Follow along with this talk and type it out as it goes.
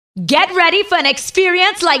Get ready for an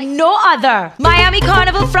experience like no other. Miami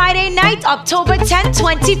Carnival Friday night, October 10,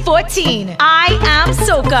 2014. I Am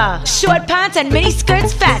Soca. Short pants and mini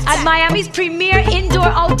skirts fest at Miami's premier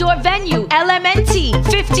indoor-outdoor venue, LMNT,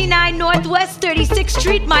 59 Northwest 36th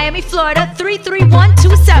Street, Miami, Florida,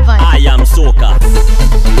 33127. I am Soca.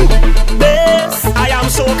 Bass, I am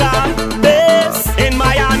Soca. Bass in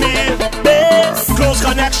Miami. Bass, close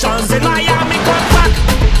connections in Miami. Come back.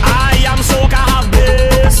 I am Soca. Have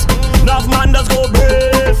bass. Enough man does go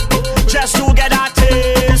brave just to get that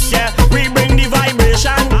taste. Yeah, we bring the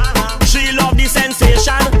vibration. She love the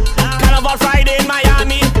sensation. Carnival Friday in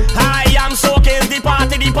Miami. I am Soca is the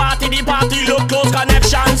party, the party, the party. Look close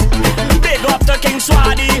connections. Big up to King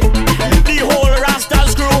Swadi, the whole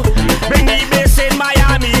Rastas crew. Bring the bass in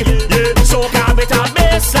Miami. Yeah, Soca with a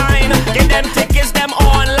bass line. Give them tickets, them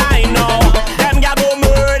online now. Them ya go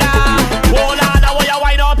murder. Oh Lord, how you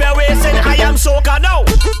wind up your waist in I am Soca now.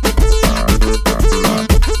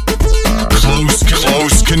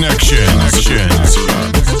 Close connections. Y'all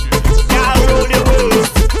rule the world.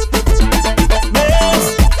 Bass.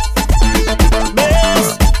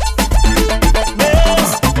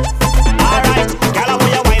 Alright, girl, how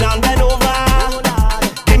you wine and bend over.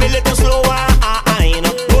 Give me a little slower.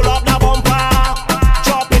 Pull up the bumper.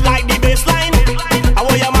 Drop it like the bassline. How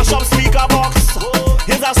you mash up speaker box.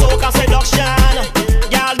 Here's a soca seduction.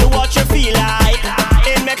 Girl, do what you feel like.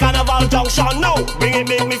 In my Carnival junction, no. Bring it,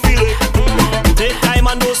 make me feel it. Take time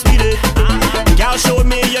and don't speed it. Girl, show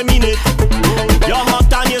me you mean it. You're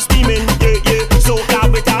hot and you're steaming. Yeah. Soca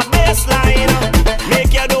with a bassline.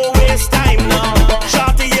 Make you don't waste time now.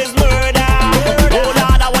 Shorty is murder. Oh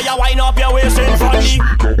Lord, how you wind up your waist in front of me.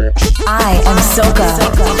 I Am Soca.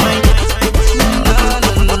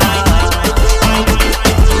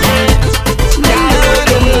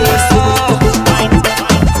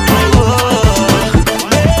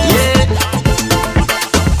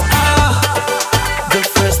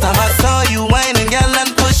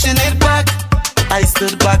 I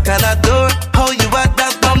stood back and adored how you had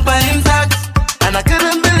that bumper intact. And I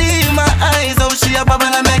couldn't believe my eyes. How she a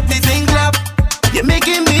bubble and make me thing clap. You're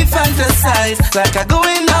making me fantasize like I'm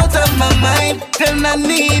going out of my mind. Girl, I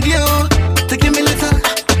need you to give me little of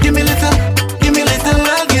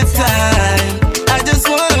your time. I just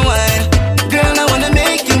wanna wine. Girl, I wanna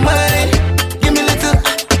make you mine. Give me little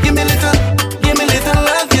of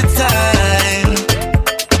your time.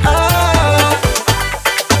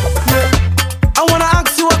 I wanna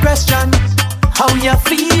ask you a question. How you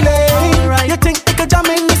feeling? Right. You think you could jam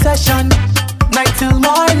in the session? Night till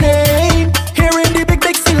morning. Hearing the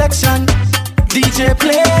big selection. DJ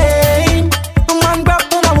playing. A man grab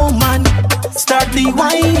on a woman. Start the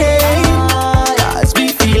whining. Cause we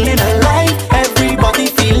feeling alive. Everybody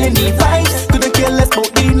feeling the vibes. Couldn't care less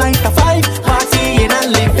about the 9 to 5. Partying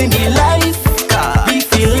and living the life. We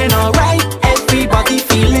feeling alright. Everybody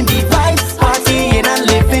feeling the vibes. Partying and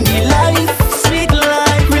living the life. Sweet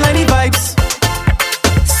life, we like the vibes.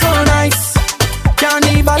 So nice.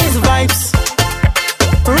 Carnival is vibes.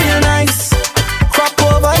 Real nice. Crop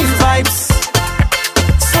over is vibes.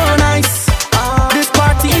 So nice. This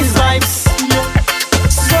party is vibes.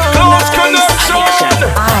 So nice.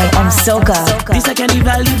 I Am Soca. This a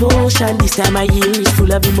carnival devotion. This time of year is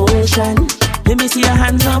full of emotion. Let me see your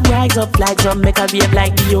hands up, rise up, flags up, make a wave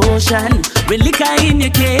like the ocean. With liquor in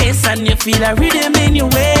your case and you feel a rhythm in your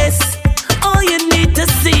waist. All you need to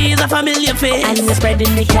see is a familiar face. And you're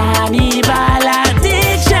spreading the carnival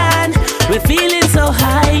addiction. We're feeling so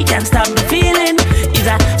high, can't stop the feeling. It's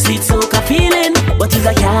a sweet soca feeling, but it's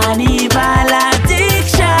a carnival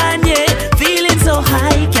addiction. Yeah, feeling so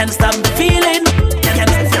high, can't stop the feeling.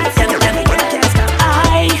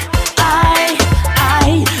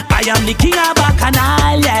 I am the king of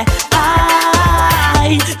Bacchanal, yeah.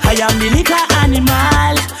 I am the liquor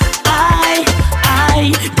animal.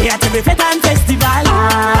 They at every fete and festival.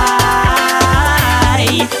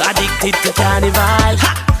 Addicted to carnival.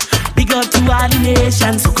 Big up to all the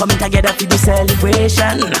nations who coming together for the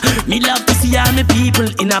celebration. Me love to see all my people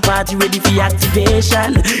in a party ready for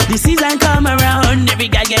activation. The season come around, every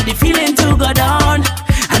guy get the feeling to go down.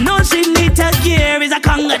 I know she need to gear is a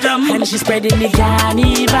conga drum. And she's spreading the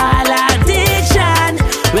carnival addiction.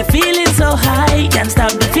 We're feeling so high, can't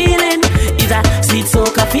stop the feeling. It's a sweet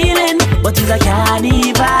soca feeling, but it's a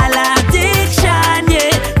carnival addiction.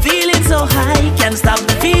 Yeah, feeling so high, can't stop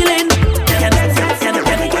the feeling.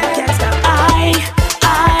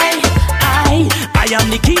 I am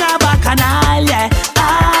the king of Bacchanal, yeah.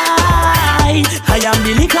 I am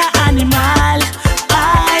the liquor animal.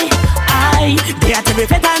 They at every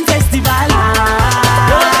fete and festival.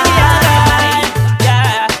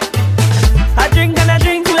 Yeah. I drink and I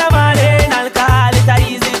drink till I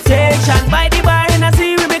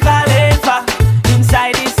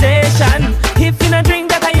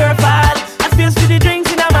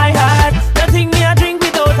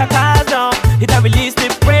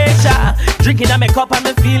Drinking on my cup and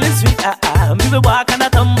me feeling sweet. Me will walk and I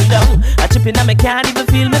tumble down. I tripping and me can't even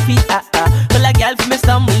feel my feet. But like girl for me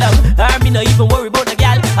stumble down. Me no even worry about the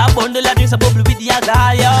girl. A bundle of drinks a bubble with the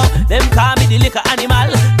alcohol, yo. Them call me the liquor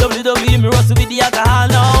animal. WWE me rustle with the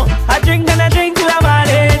alcohol now. I drink and I drink till I'm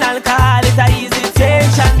all in. Alcohol is a easy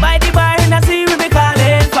station. By the bar and I see we be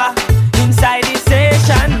calling for. Inside the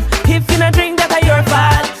station. If you not drink that your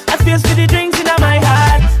fault. I space for the drinks in my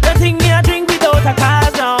heart. Nothing me I drink without a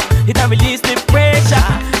cause now. It a release the pressure.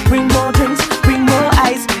 Bring more drinks, bring more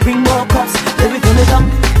ice, bring more cups. Let me fill it up.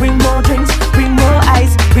 Bring more drinks, bring more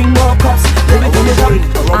ice, bring more cups. Let me fill it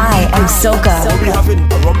up. I am Soca. We having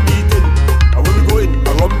a rum meeting. And when we going,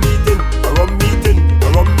 a rum meeting, a rum meeting, a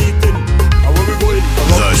rum meeting. And when we going, a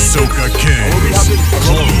rum The meeting. Soca Kings.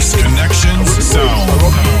 Close Connections Sound. A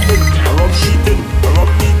rum meeting, a rum meeting, a rum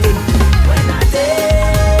meeting. When I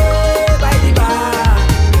day by the bar,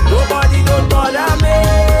 nobody don't bother me.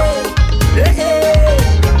 Hey, hey.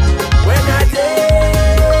 When I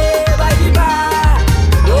day by the bar,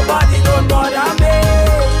 nobody don't bother me.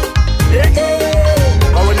 Hey, hey.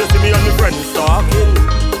 And when you see me and my friends talking,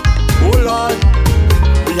 oh Lord,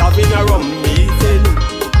 we having a rum meeting.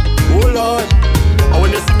 Oh Lord, and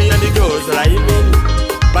when you see me and the girls liming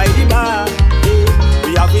by the bar,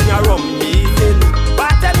 we having a rum meeting.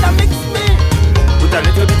 Bartender mix me with a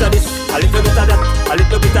little bit of this, a little bit of that, a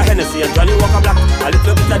little bit of Hennessy and Johnny Walker Black, a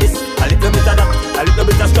little bit of this, a little bit of that, a little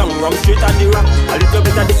bit of strong rum straight on the rock, a little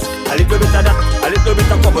bit of this, a little bit of that, a little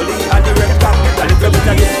bit of bubbly and the red cap, a little bit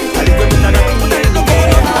of this, a little bit of that.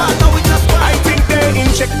 I think they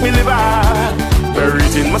inject me liver,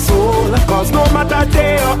 buried in my soul. Cause no matter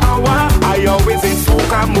day or hour, I always in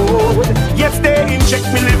soca mode. Yes, they inject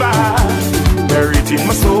me liver, buried in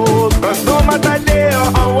my soul. Cause no matter day or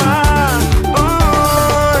hour,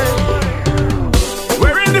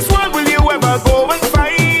 where in this world will you ever go and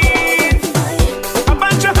find a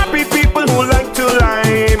bunch of happy people who like to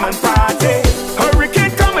lime and party?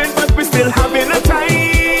 Hurricane coming, but we still having a time.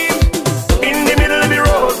 In the middle of the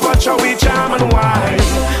road, watch how we jam and wine.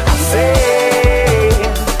 I say,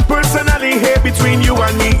 personally, here between you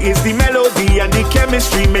and me is the melody, and the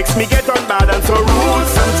chemistry makes me get on bad and so rude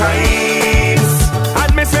sometimes.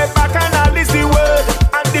 And me say back and all is the word,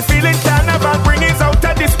 and the feeling can never bring it out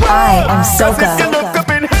of this world. I am Soca. Cause if you look up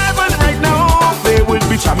in heaven right now, they would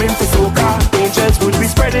be jamming to soca. Angels would be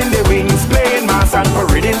spreading their wings, playing mass and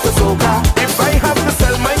parading to soca. If I have to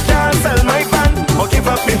sell my car, sell my van, or give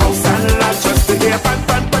up my house and land just to hear pan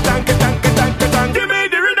pan patanka tanka tanka tanka, give me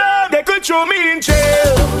the rhythm, they could throw me in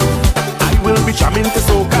jail. I will be jamming to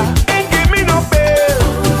soca, ain't give me no bail.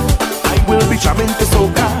 I will be jamming to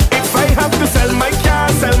soca. If I have to sell my car,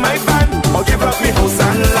 sell my van, or give up my house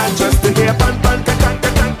and land just to hear pan pan patanka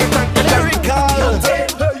tanka tanka tanka.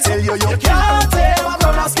 Tell you can't tame a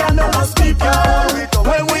crowd of scandalous people.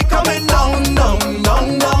 When we coming down, down,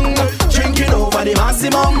 down, down, drinking over the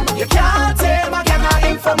maximum. You can't tame a gang of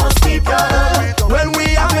infamous people. When we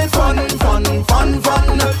having fun, fun, fun,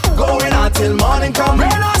 fun, going on till morning come.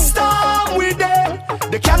 Rain or storm, we there.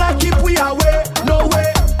 They cannot keep we away, no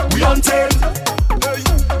way. We untamed,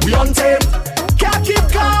 we untamed. Can't keep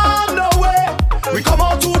calm, no way. We come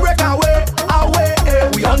out to break away, away.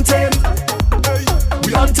 We untamed.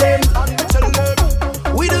 We untamed.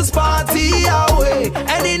 We just party away.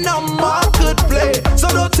 Any number could play. So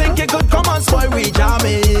don't think you could come and spoil we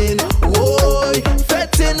jamming. Whoa,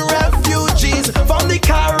 fetting refugees from the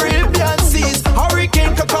Caribbean seas.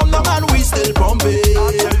 Hurricane could come down and we still pumping.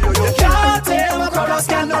 You can't tell a crowd of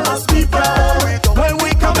scandalous people. When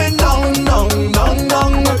we coming down, down, down,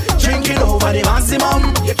 down, drinking over the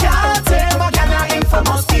maximum. You can't tell a gang of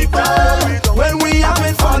infamous people. When we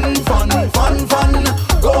having fun, fun, fun, fun,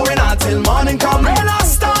 going on till morning come. Rain or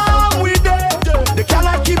storm, we there. They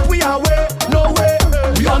cannot keep we away, no way.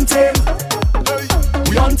 We untamed,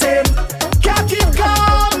 we untamed. Can't keep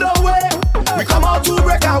calm, no way. We come out to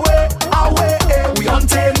break away, away. We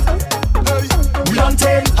untamed, we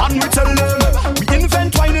untamed. And we tell them, we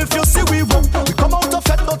invent wine if you see we walk.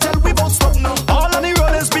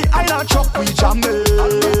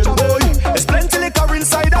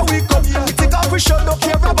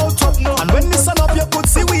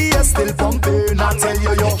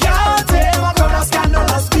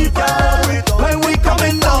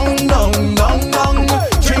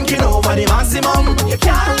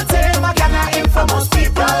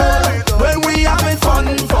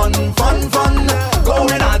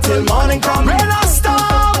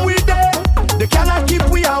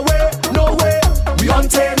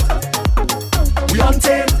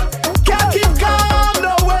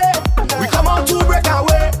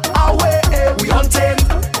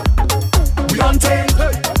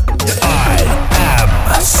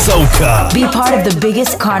 Soca. Be part of the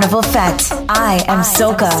biggest carnival fete. I am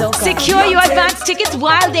Soca. Secure your advance tickets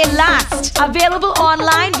while they last. Available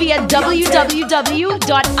online via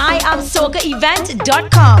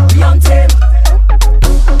www.iamsocaevent.com.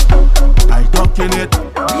 I ducking it.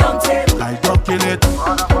 I ducking it.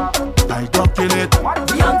 I ducking it.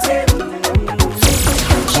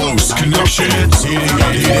 Close connections.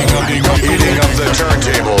 Eating up the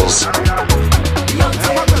turntables.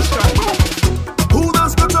 Who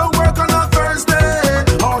does go to work on a Thursday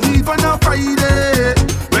or even a Friday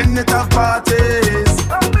when it have parties?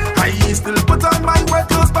 I still put on my wet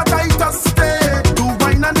clothes, but I just stay to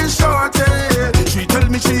wine on the shorty. She tell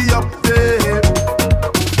me she up there.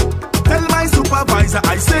 Tell my supervisor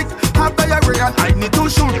I sick, have diarrhea and I need to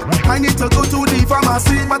shoot. I need to go to the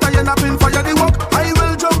pharmacy, but I end up in fire the walk. I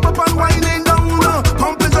will jump up and whining down,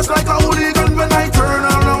 pumping just like a hooligan when I turn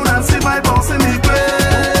around and see my boss in the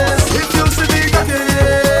place. If you see me again,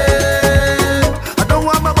 I don't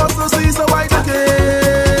want my boss to see, so I take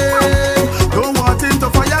it. Don't want him to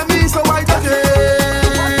fire me, so I take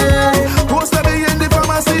it. Post me in the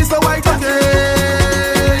pharmacy, so I take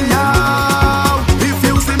it. Yeah. If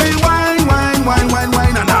you see me wine, and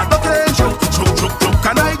I don't take choke,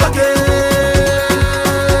 and I take it.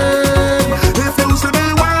 If you see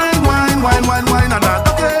me wine, and I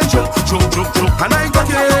don't take choke, and I take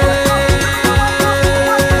it.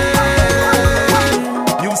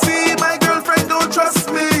 You see, my girlfriend don't trust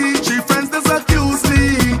me. She friends just accuse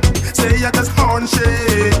me, say I just horn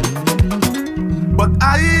shake. But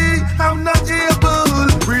I am not able,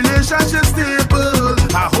 relationship stable.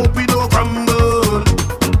 I hope we don't crumble.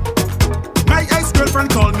 My ex-girlfriend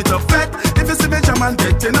called me to vet. If you see me jam and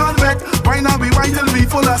getting on wet, why not we wine till we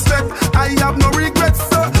full of sweat? I have no regrets,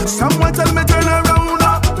 sir. Someone tell me turn around.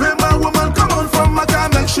 When my woman come on from my car,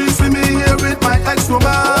 make she see me here with my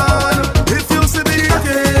ex-woman. If you see me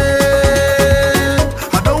again,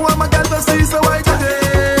 I don't want my girl to see, so I take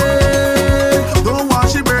it. Don't want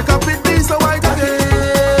she break up with me, so I take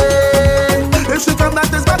it. If she come back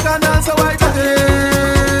this back and dance, so I take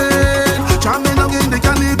it. Jam me down in the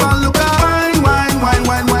carnival, look at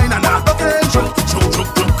wine, and I take it. Choke,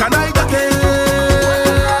 and I take it.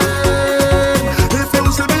 If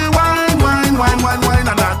you see me wine,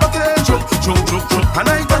 and I take it. Choke, and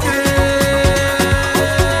I take it.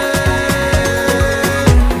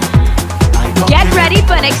 Get ready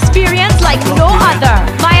for an experience like no other.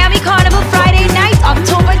 Miami Carnival Friday night,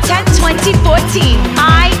 October 10, 2014.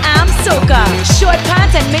 I am Soca. Short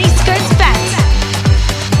pants and mini skirts fest.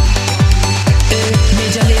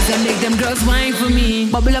 Major laser make them girls whine for me.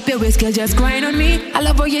 Bubble up your waist, girl, just grind on me. I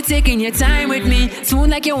love how you're taking your time with me. Smooth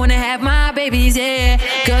like you wanna have my babies, yeah.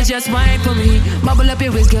 Girls, just whine for me. Bubble up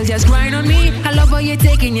your waist, girl, just grind on me. I love how you're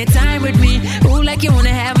taking your time with me. Ooh, like you wanna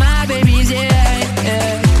have my babies, yeah.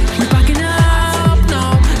 We're packing up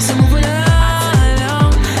now, so move it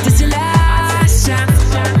along. This your last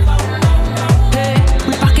chance. Hey,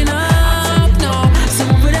 we're packing up now, so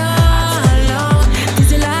move it along.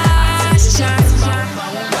 This your last chance.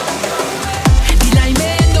 The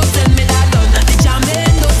liming, don't tell me that done. The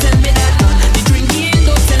jamming, don't tell me that done. The drinking,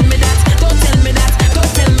 don't tell me that. Don't tell me that.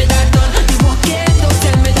 Don't tell me that done. The walking, don't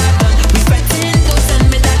tell me that done. We fretting, don't tell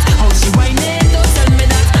me that. How she whining, don't tell me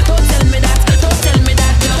that. Don't tell me that. Don't tell me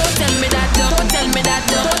that. Don't tell me that. Don't tell me that.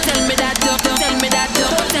 Don't tell me that.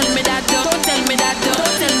 Don't tell me that. Don't tell me that. Don't tell me that.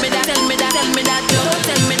 Don't tell me that. Tell me that. Tell me that. Don't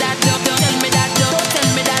tell me that. Don't tell me that. Don't tell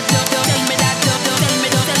me that. Don't tell me that. Don't tell me.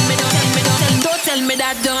 Don't tell me. Don't tell me. Don't tell me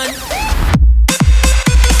that done.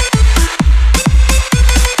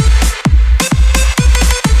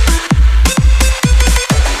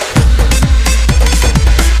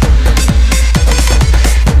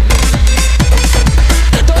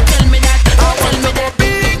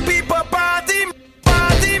 Big people party.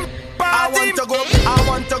 I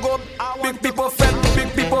want to go. Big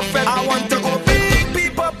people fed. I want to go. Big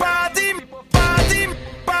people party.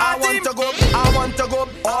 I want to go.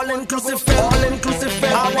 All inclusive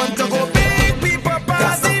fed. I want to go. Big people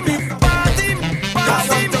party. I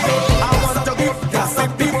want to go.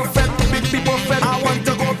 Big people fed. I want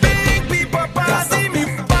to go. Big people party.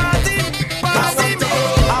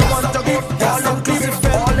 I want to go.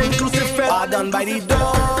 All inclusive fed. All done by the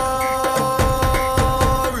door.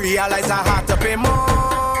 Realize I had to pay more.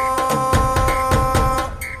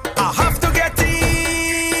 I have to get in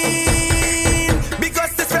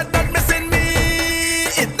because this fed not missing me.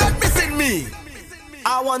 It's not missing me.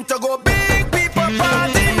 I want to go big people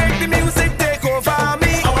party, make the music take over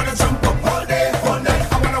me. I wanna jump up all day, all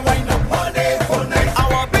night. I wanna wind up all day, all night. I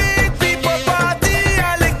want big people party,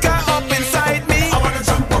 I liquor up inside me. I wanna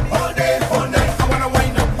jump up all day, all night. I wanna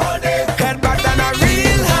wind up all day. Head back down a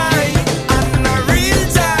real high.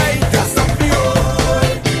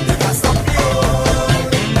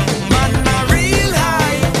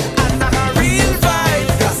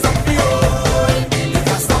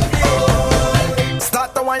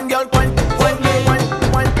 wine, girl, wine, wine, wine,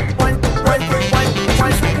 wine, wine, wine, wine,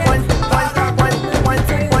 wine, wine, wine, wine,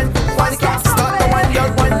 wine, wine. Start the wine, girl,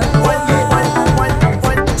 wine, wine, wine, wine,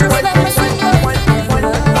 wine, wine, wine.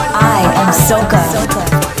 I am Soca.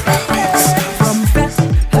 From fest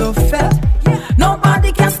to fest, nobody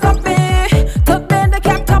can stop me. Today they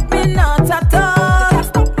can't stop me, not at all.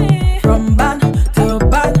 From band to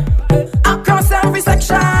band, across every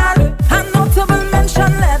section, and notable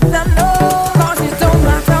mention, let them know. 'Cause it don't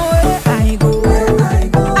matter where I go,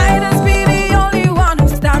 I just be the only one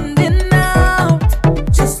who's standing out.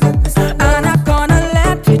 And I'm gonna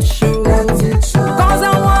let it show. 'Cause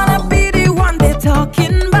I wanna be the one they're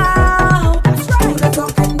talking about.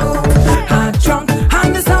 Hard drunk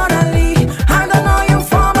and disorderly, I don't know you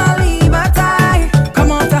formally, but I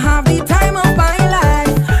come on to have the time of my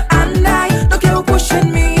life. And I don't care who pushing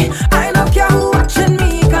me, I don't care who watching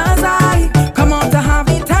me, 'cause I come on to have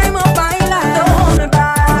the time of my life. Don't hold me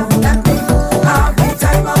back, let me have the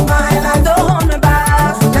time of my life. Don't hold me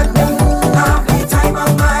back, let me have the time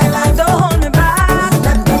of my life. Don't hold me back,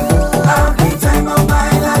 let me have the time of my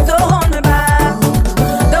life. Don't hold me back,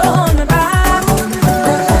 don't hold me back.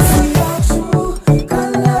 Let me see your true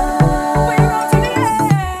color.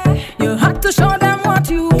 You have to show them what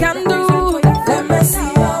you can do. Let me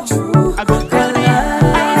see your true color.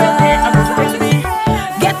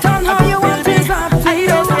 Get on how you want to rap.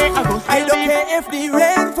 I don't care if the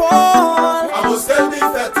rain fall I will still be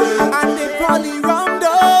fetting. and the poly rum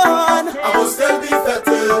done. I will still be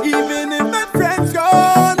fetting. Even if my friends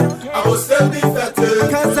gone, I will still be fetting.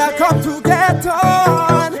 'cause I come to get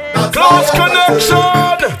on. Close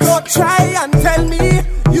connection. Don't try and tell me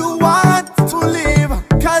you want to leave,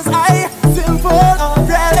 'cause I still full of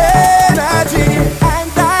red energy.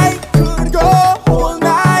 And I could go all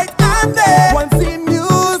night and then once the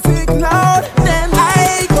music loud, then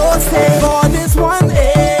I go say for this one,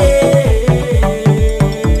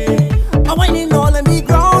 I'm whining all on the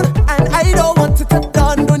ground, and I don't want to touch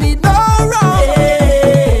down, don't need no round.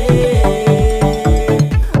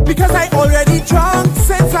 Because I already drunk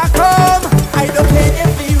since I come. I don't care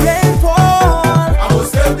if the rain falls.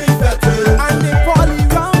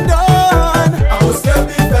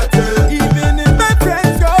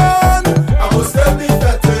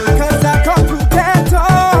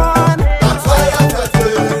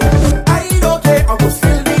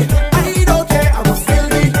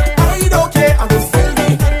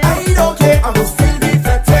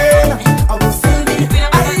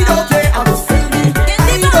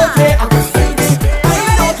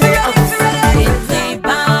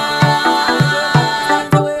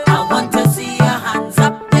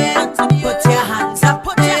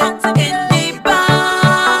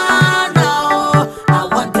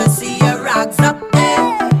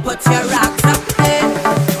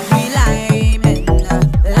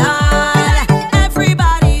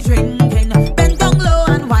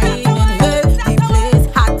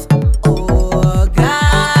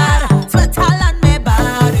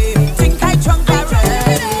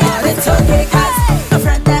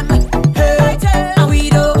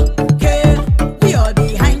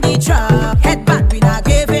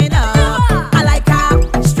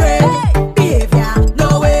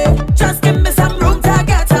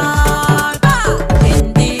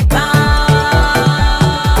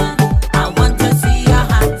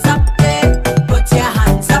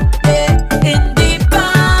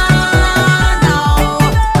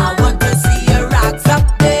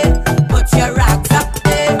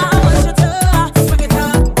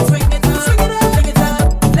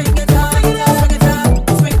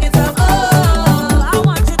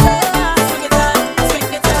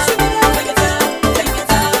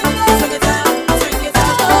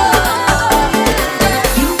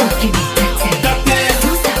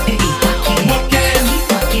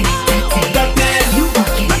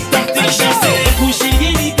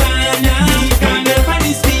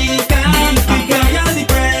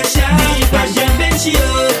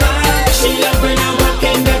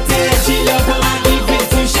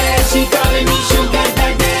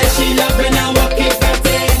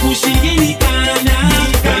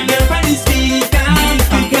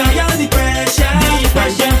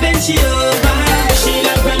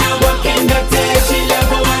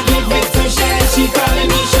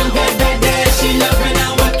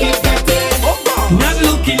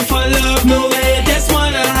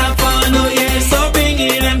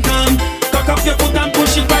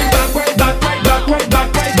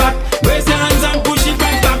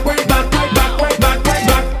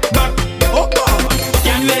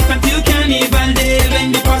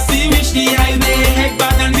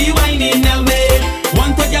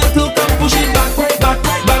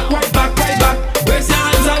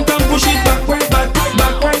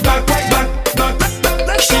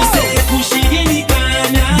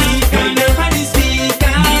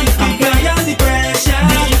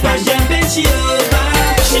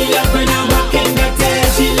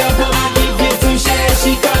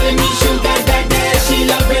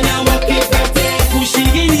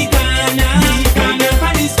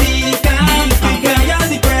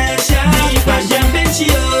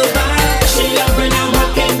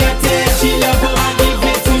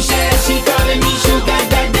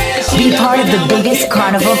 the biggest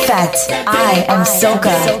carnival fete. I am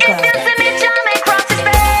Soca.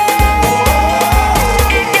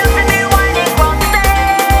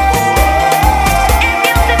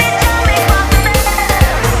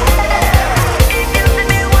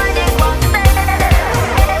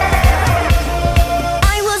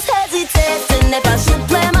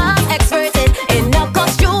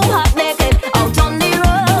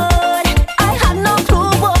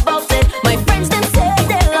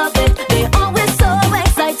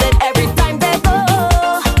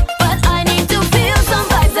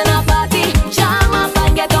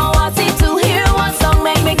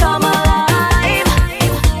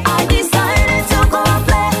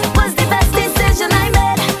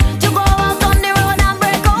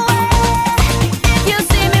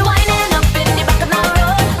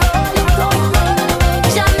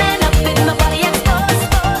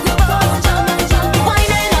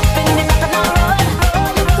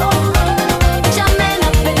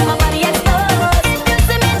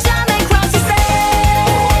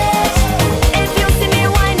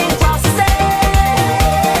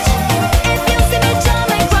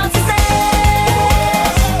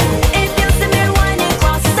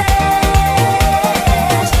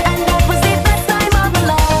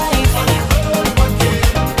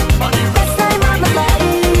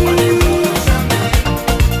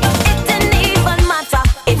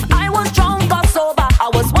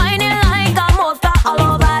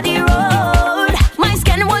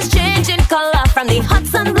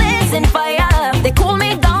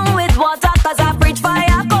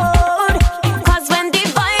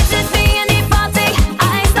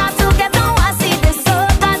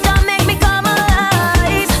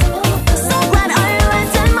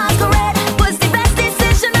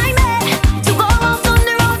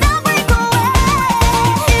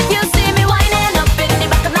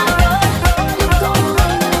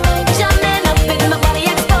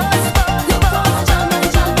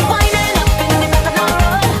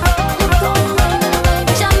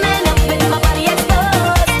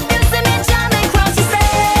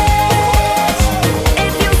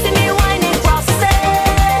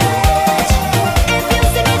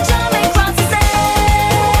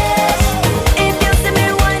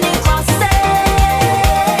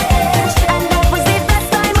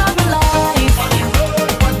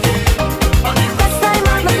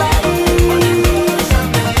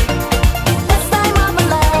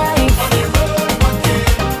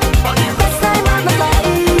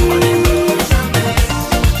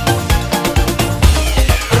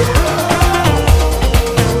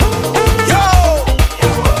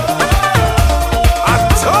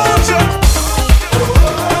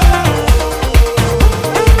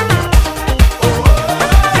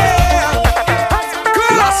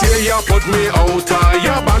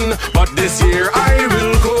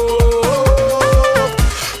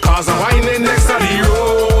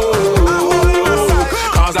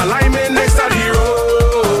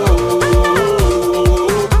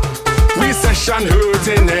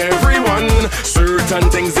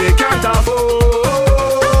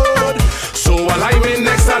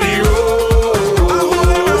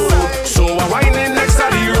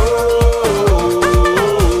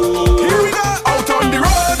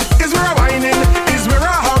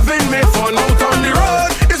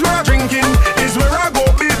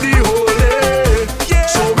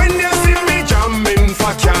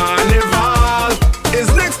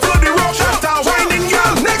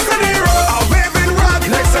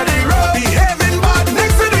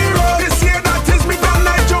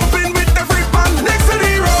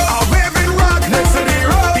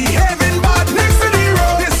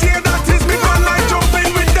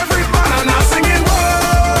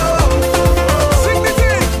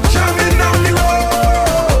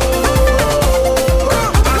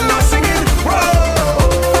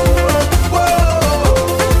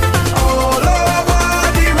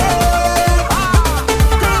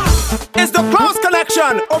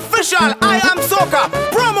 Official, I am Soca,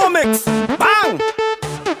 promo mix, bang!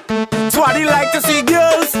 Swadi like to see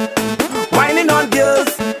girls, whining on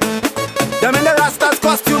girls. Them in the Rastas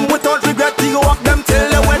costume without regret, you walk them till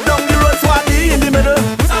they went down the road. Swadi in the middle,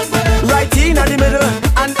 right in the middle,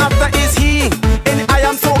 and after is he, in I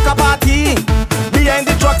am Soca party. Behind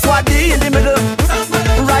the truck, Swadi in the middle,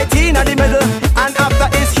 right in the middle, and after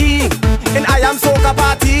is he, in I am Soca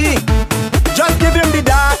party. Just give him the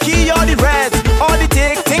darkie or the red, or the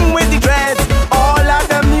take thing with the dreads. All of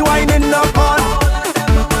them me whining now.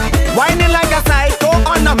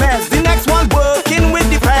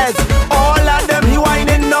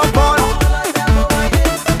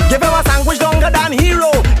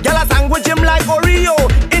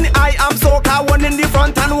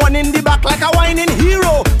 one in the back like a whining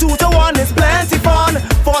hero. 2 to 1 is plenty fun.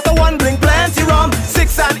 4 to 1 bring plenty rum.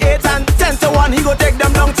 6 and 8 and 10 to 1, he go take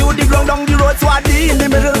them down to the ground, down the road. Swaddy in the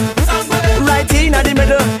middle, right in the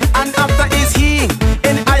middle. And after is he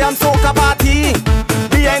in I Am Soca party.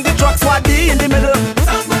 Behind the truck, Swaddy in the middle,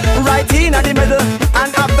 right in the middle.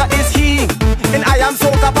 And after is he in I Am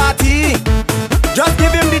Soca party. Just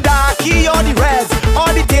give him the darkie or the red,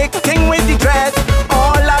 or the take thing with the dread.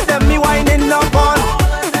 All of them me whining up on,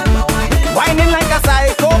 whining like a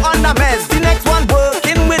psycho on the mess. The next one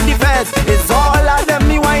working with the feds. It's all of them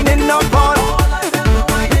me whining up on.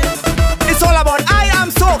 It's all about I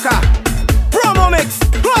Am Soca, promo mix,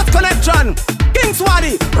 close connection, King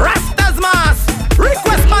Swaddy, Rastas Mass,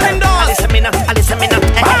 request man indoors. Listen me now,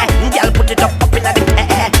 girl, put it up in the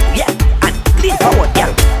yeah, and lean forward,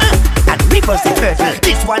 girl. Reverse it first.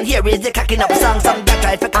 This one here is the cocking up song. Some that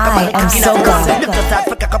try for I Am Soca. Lift the start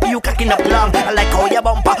for cock up, you cocking up long. I like how your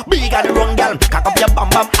bumper big and run, girl. Cock up your bum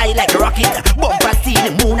bum, I like rocket. Bumper see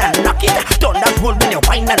the moon and knock it. Thunder roll when you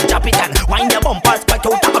whine and drop it and whine your bumper spike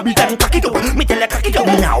out a bit and cock it up. Me tell you cock it up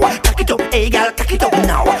now. Cock it up, hey girl, cock it up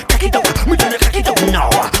now. Cock it up, me tell you cock it up now.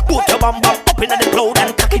 Put your bum bum up in the cloud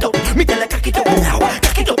and cock it up. Me tell you cock it up now.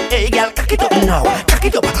 Cock it up, hey girl, cock it up now. Cock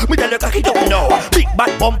it up, me tell you cock it up now. Big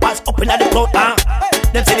bad bumpers up in the cloud.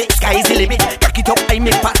 Them say the sky is the limit. Cock it up, I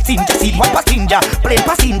make passenger. See what passenger, plain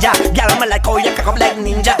passenger. Girl, I'm like how you cock up like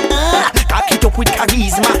ninja. Cock it up with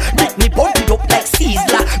charisma. Make me bump it up like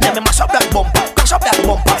Sizzler. Let me mash up that bumper, crash up that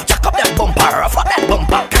bumper, jack up that bumper, rough up that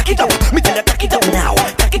bumper. Cock it up, me tell you cock it up now.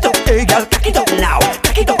 Cock it up, hey girl, cock it up now.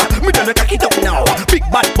 Cock it up, me tell you cock it up now. Big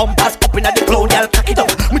bad bumpers up in the cloud, girl, cock it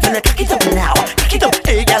up. Me tell you cock it up now. Cock it up,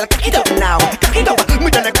 hey girl, cock it up now. Cock it up,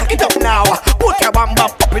 me tell you cock it up now. Put your bum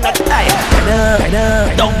bum up in the sky.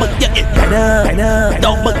 Don't bug your it, don't bug your it,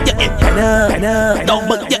 don't bug your it, don't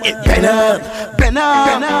bug your it, don't bug your it, don't bug your it,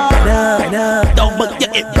 don't bug your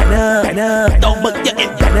it, don't bug your it, don't bug your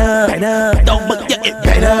it, don't bug your it, don't bug your it, don't bug your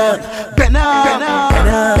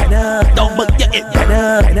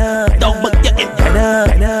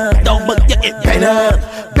it.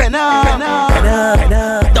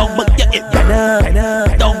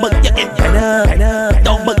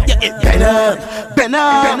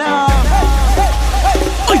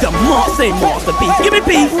 I the masterpiece, give me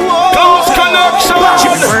peace. Close connection. She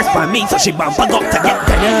reversed by me, so she bumper got to get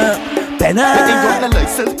better. Ain't got the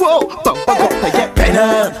license, whoa, bumper got to get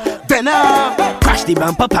better. Crash the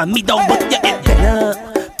bumper, pan me down, but you get better.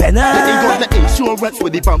 Ain't got the insurance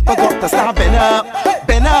with the bumper got to start better.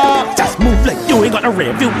 Just move like you ain't got a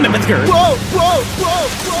rear view limits, girl. Whoa.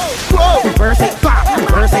 Reverse it, bop,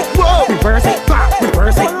 reverse it, whoa. Reverse it, bop,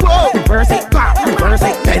 reverse it, whoa. Reverse it, bop, reverse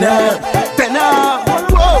it, better.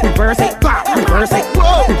 Reverse it, bop, reverse it,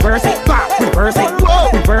 whoa. Reverse it, bop, reverse it, whoa.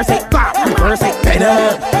 Reverse it, bop, reverse it,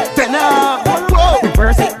 better.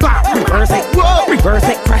 Reverse it, bop, reverse it, whoa. Reverse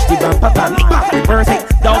it, crash the bumper, bam, bop, reverse it,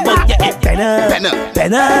 double get it, better.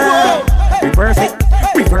 Reverse it,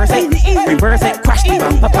 reverse it, crash the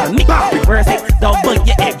bumper, bam, bop, reverse it, double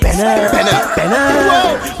get it, better.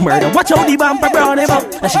 Murder, watch out the bumper browning out,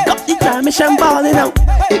 and she got the transmission balling out.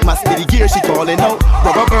 It must be the gear she calling out.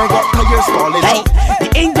 Rubber girl got tires falling out. The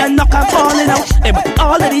engine knock and falling out. And with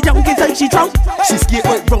all of the junk inside she drunk. She skate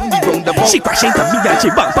right round the roundabout. She crash into me and she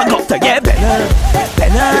bumper got to get better. You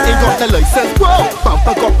ain't got the license, whoa.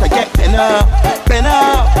 Bumper got to get better.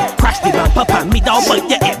 Crash the bumper, pan me down, but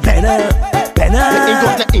you get better. You ain't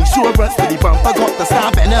got the insurance, so the bumper got to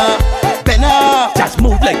start better. Just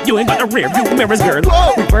move like you ain't got the rear view mirrors, girl.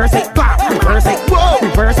 Whoa. Reverse it, bop, reverse it, whoa.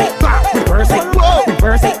 Reverse it, bop, reverse it, whoa.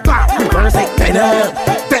 Reverse it, bop, reverse it, better.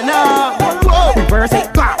 Whoa. Reverse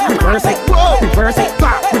it, bop, reverse it, whoa. Reverse it,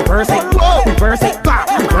 bop, reverse it, whoa. Reverse it, bop,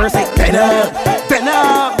 reverse it, better.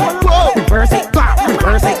 Whoa. Reverse it, bop,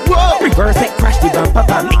 reverse it, whoa. Reverse it, crash the bumper,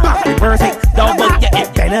 bam, bop, reverse it, double get it,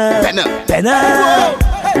 better.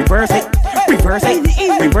 Reverse it,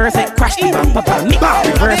 reverse it, crash the bumper, bam, bop,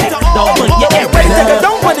 reverse it, double get it, better.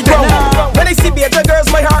 Don't put the ground. When they see me at the girls,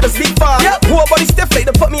 my heart is beat fast. Whole body stiff like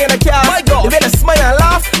they put me in a car. The way they smile and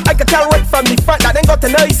laugh, I can tell right from the front that they got the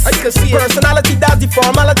nice. I can see personality, that's the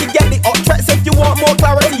formality. Get the up tracks if you want more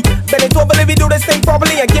clarity. Bend it over, let me do this thing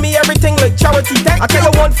properly and give me everything like charity. I tell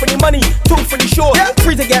you 1 for the money, 2 for the show,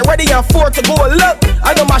 3 to get ready and 4 to go. Look,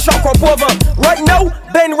 I got my shot crop over. Right now,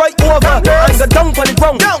 bend right over. I'm the down for the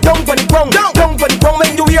ground, down for the ground, down for the ground.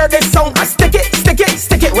 When you hear this song, I stick it right there.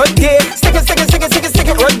 Stick it right there.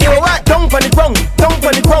 Down for the ground, down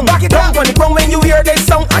for the ground, down for the ground. When you hear this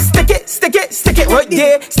song, I stick it right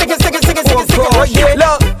there. Stick it right there.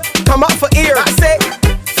 Look, come out for ear. I say,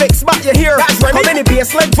 fix back your hair. Come in the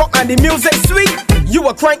bass like drop and the music sweet. You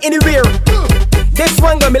a crank anywhere. this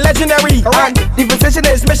one gonna be legendary. Alright, the position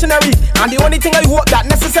is missionary. And the only thing I hope that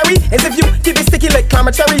necessary is if you keep it sticky like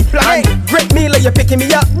climate cherry. And grip me like you're picking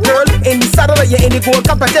me up, girl. In the saddle like you're in the gold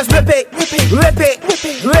cup and just rip it, rip it, rip it,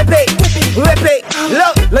 rip it.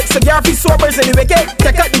 Look, like cigar feet sobers in the wicked.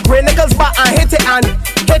 Take out the grey nickels bar and hit it and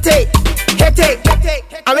hit it, hit it.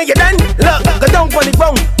 I make it done. Look, go down on the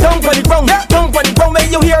ground, down on the ground, down on the ground.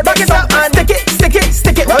 Make you hear back it up and stick it, stick it,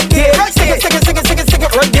 stick it right there. Stick it, stick it, stick it, stick it, stick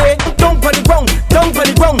it right there. Down on the ground, down on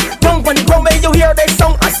the ground, down on the ground. Make you hear that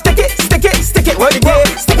song and stick it, stick it, stick it right there.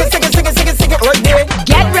 Stick it, stick it, stick it, stick it, stick it right there.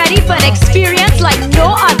 Get ready for an experience like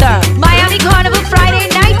no other. Miami Carnival Friday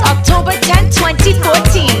night, October 10,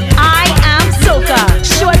 2014. I am Soca.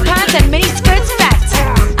 Short pants and mini skirts fest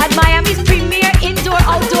at Miami's premier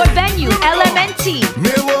indoor-outdoor venue, LMNT.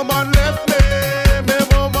 Me woman left me, me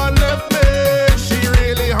woman left me. She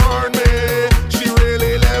really harmed me, she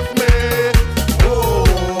really left me. Oh,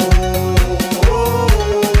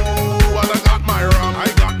 well I got my rum, I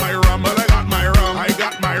got my rum, well I got my rum, I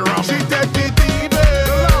got my rum. She take the TV,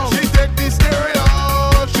 she take the stereo,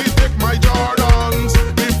 she take my Jordans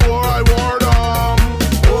before I wore them.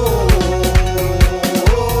 Oh,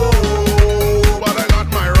 but I got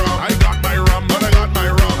my rum, I got my rum, but I got my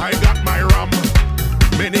rum, I got my rum.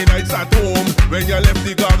 Many nights at home when you left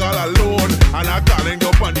the goggle alone, and I calling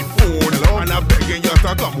you on the phone, and I'm begging you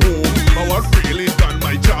to come home. But what really done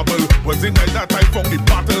my trouble was the night that I found the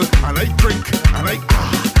bottle, and I drink, and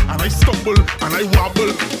I stumble, and I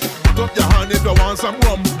wobble. Put up your hand if you want some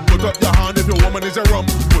rum. Put up your hand if your woman is a rum.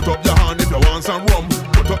 Put up your hand if you want some rum.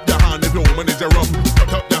 Put up your hand if your woman is a rum.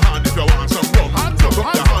 Put up your hand if you want some rum. Put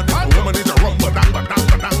up your hand if your woman is a rum. Badang, badang,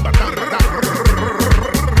 badang, badang, badang.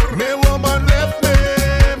 Me woman left me,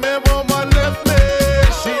 me woman left me.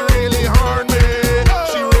 She really harmed me,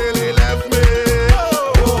 she really left me.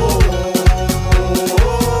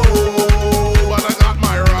 Oh, but I got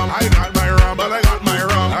my rum, I got my rum, but I got my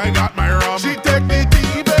rum, I got my rum. She take the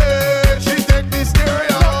TV, she take the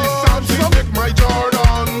stereo, she take my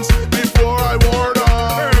Jordans before I wore them.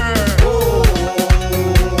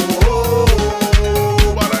 Oh,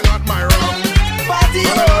 but I got my rum, but I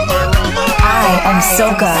got my rum. I am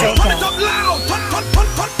Soca. Turn it up loud, turn it up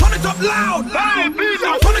loud, turn it up loud,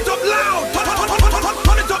 turn it up loud,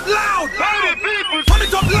 turn it up loud, turn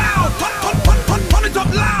it up loud, turn it up loud, turn it up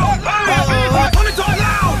loud.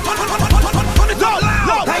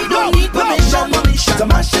 I don't need permission to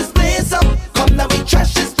mash this place up. Come now, we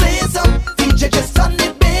trash this place up. DJ just turn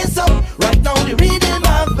the bass up. Right now the rhythm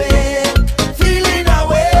of it, feeling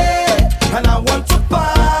away, and I want to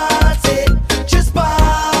party, just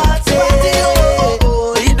party.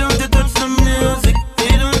 Oh, you don't have to touch the music,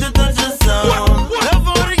 you don't have to touch the sound. Love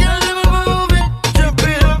all the girls that were moving, jump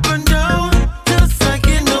it up and down, just like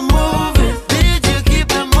in the movie. Did you keep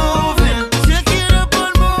it moving? Shake it up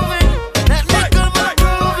and move it. Let me come and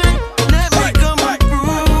prove it. Let me come and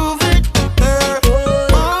prove it.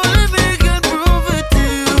 Only we can prove it to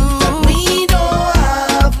you. We don't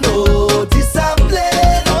have no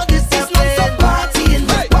discipline, no discipline. So partying,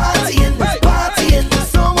 partying, partying.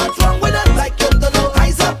 So what's wrong with us? Like you don't know,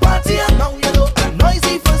 I's a party and now you know I'm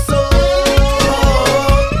noisy for so.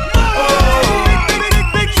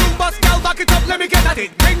 Big tune bust, girl, back it up, let me get at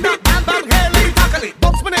it. Bring that bam bam here, let me tackle it.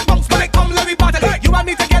 Bounce when it, come, let me battle it. You and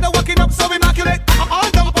me together, working up so immaculate. All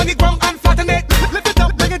down on the ground and flatten it. Lift it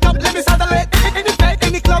up, bring it up, let me saddle it. In the bed,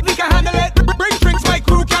 in the club, we can handle it. Bring drinks, my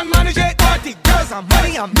crew can manage it. Party, girls and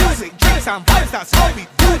money and music, drinks and vibes, that's how we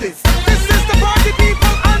do this. This is the party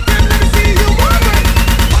people anthem, let me see you move it.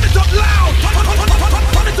 Turn it up loud,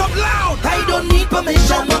 turn it up loud. I don't need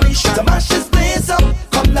permission to mash this place up.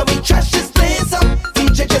 Come now, we trash this place up.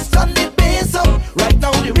 DJ just turn the bass up. Right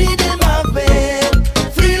now the rhythm of it,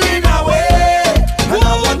 feeling away, and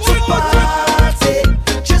I want to party,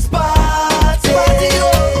 just party.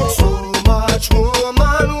 So much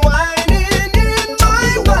woman whining in my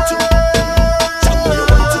world.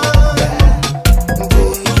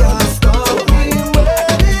 They can't stop me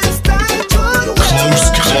when it's time to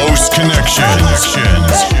Close connection.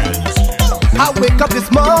 I wake up this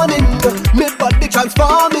morning, my body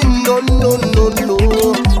transforming. No, no, no, no.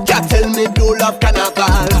 Can't tell me do love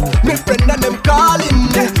carnival. My friend and them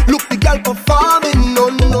calling. Look the girl performing. No,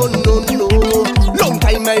 no, no, no. Long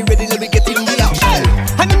time I ready, let me get in the action.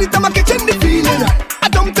 And anytime I catch in the feeling, I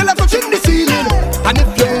don't tell her touching the ceiling. And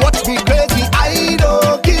if you watch me crazy, I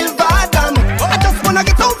don't give a damn. I just wanna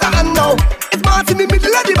get out of hand now. It's Martin in the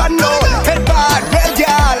middle of the band now. Head bad, red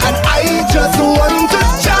girl, and I just want to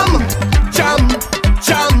jam. Jam,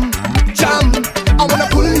 jam, jam. I wanna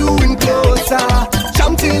pull you in closer.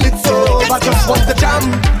 Jam till it's over. Just want to jam,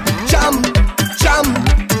 jam, jam,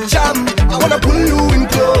 jam. I wanna pull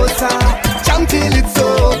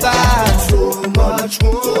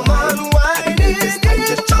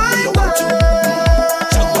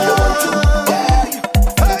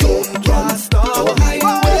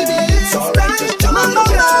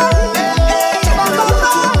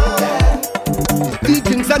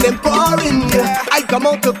come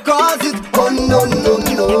out to cause it. Oh no, no,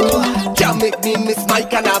 no. Can't make me miss my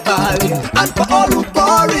carnival. And for all who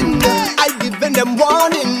pouring, I giving them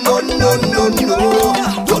warning. Oh no, no,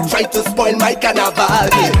 no. Don't try to spoil my carnival.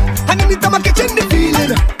 And anytime I catch in the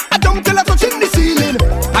feeling, I don't tell her touching the ceiling.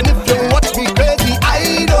 And if you watch me crazy,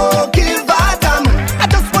 I don't give a damn. I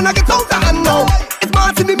just wanna get out of hand now. It's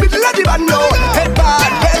Mars in the middle of the band now. Head bad,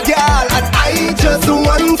 head girl, and I just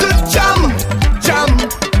want to jam, jam,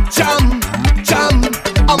 jam, jam.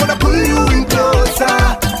 I wanna pull you in closer,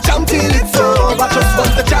 jam till it's over. Just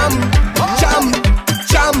want to jam, jam,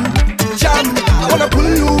 jam, jam. I wanna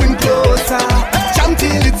pull you in closer, jam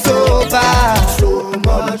till it's over. So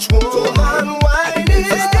much woman whining.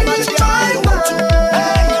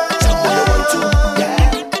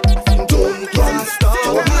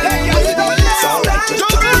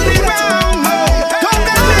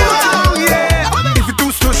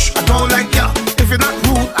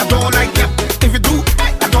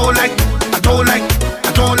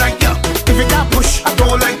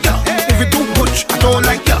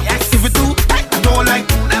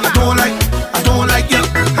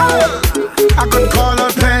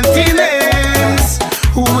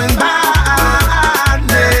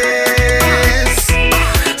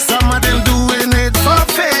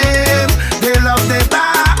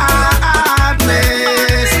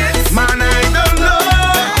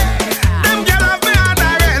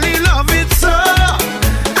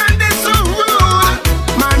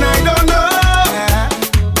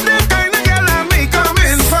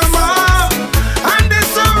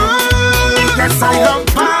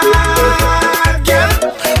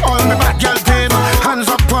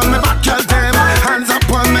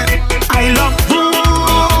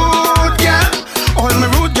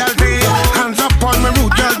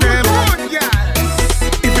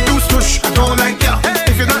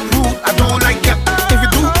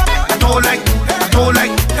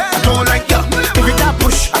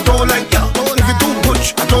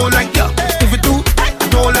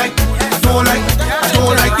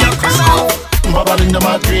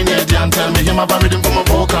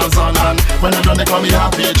 When I done they call me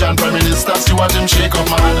half page and Prime Minister Stewart him shake up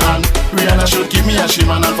my hand. Rihanna should give me a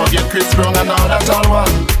shimon and forget Chris Brown and now that all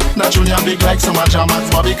one. Not Junior big like so much Jamats,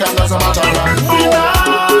 Bobby can does a matter run. We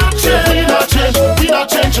not change, we not change, we not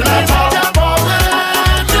changing at all.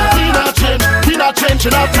 We not change, we not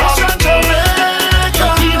changing at all.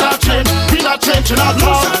 We not change, we not changing at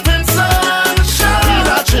all. We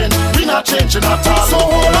not change, we not changing at all. So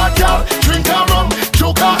hold a girl, drink a rum,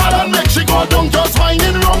 choke a hard and make she go down just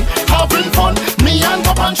whining wrong. Having fun, me and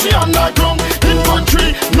Pop and she on the ground. In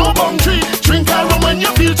country, no boundary. Drink a rum when you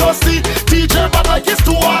feel thirsty. DJ but like it's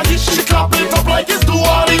too hardy. She clap it up like it's too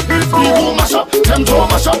hardy. We go mash up, them to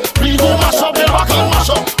mash up. We go mash up, they rock and mash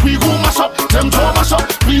up. We go mash up, them to mash up.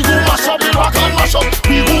 We go mash up, they rock and mash up.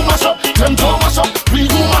 We go mash up, them to mash up. We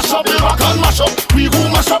go mash up, they rock and mash up. We go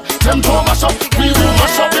mash up, them to mash up. We go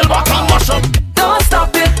mash up, they rock and mash up. Don't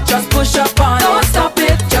stop it, just push up on. Don't stop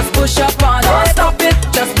it, just push up on. Don't stop it,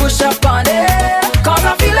 just push up on it. Cause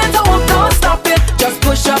I'm feeling so up. Don't stop it, just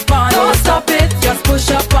push up on. Don't stop it, just push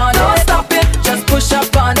up on. Don't stop it, just push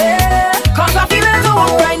up on it. Cause I'm feeling so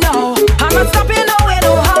up right now. I'm not stopping no way,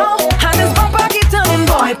 no how. And this bumper keep turning,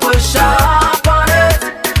 boy, push up on it.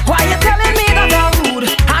 Why you telling me that I'm rude?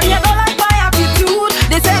 And you don't like my attitude.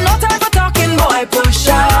 This ain't no time for talking, boy, push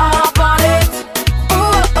up on it.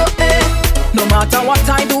 No matter what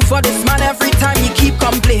I do for this man, every time you keep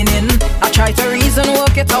complaining. I try to reason,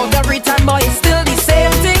 work it out every time, but it's still the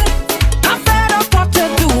same thing. I'm fed up what to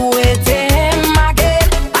do with him again.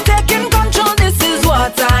 I'm taking control, this is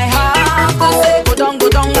what I have to say. Go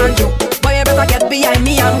down and joke. Boy, you better get behind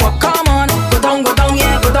me and walk, come on. Go down,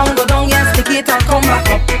 yeah, stick it and come back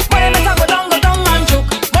up. Boy, you better go down and joke.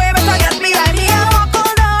 Boy, you better get behind me and walk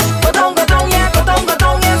on down. Go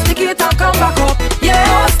down, yeah, stick it and come back up. Yeah,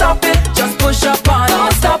 don't stop it, just push up on.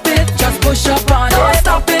 Don't stop it, just push up on. Don't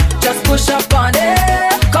stop it, just push up on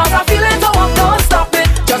it. Cause I'm feeling so up. Don't stop it,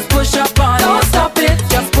 just push up on. Don't stop it,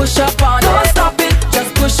 just push up on. Don't stop it,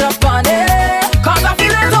 just push up on it. Cause I'm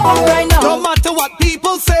feeling so up right now. No matter what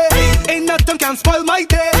people say, ain't nothing can spoil my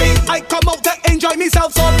day. I come out to enjoy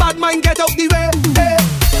myself, so bad mind get out the way.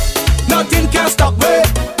 Nothing can stop me.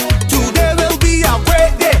 Today will be a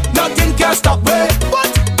great day. Nothing can stop me.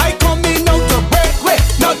 But I come in out to break way.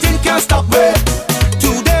 Nothing can stop me.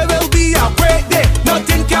 Today will be a great day.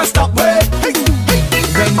 Nothing can stop me.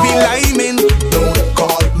 When we liming, don't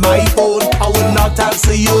call my phone. I will not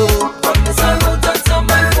answer you. Cause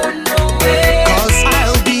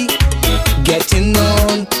I'll be getting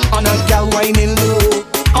on a gal whining low.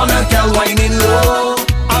 On a gal whining low.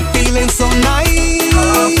 I'm feeling so nice.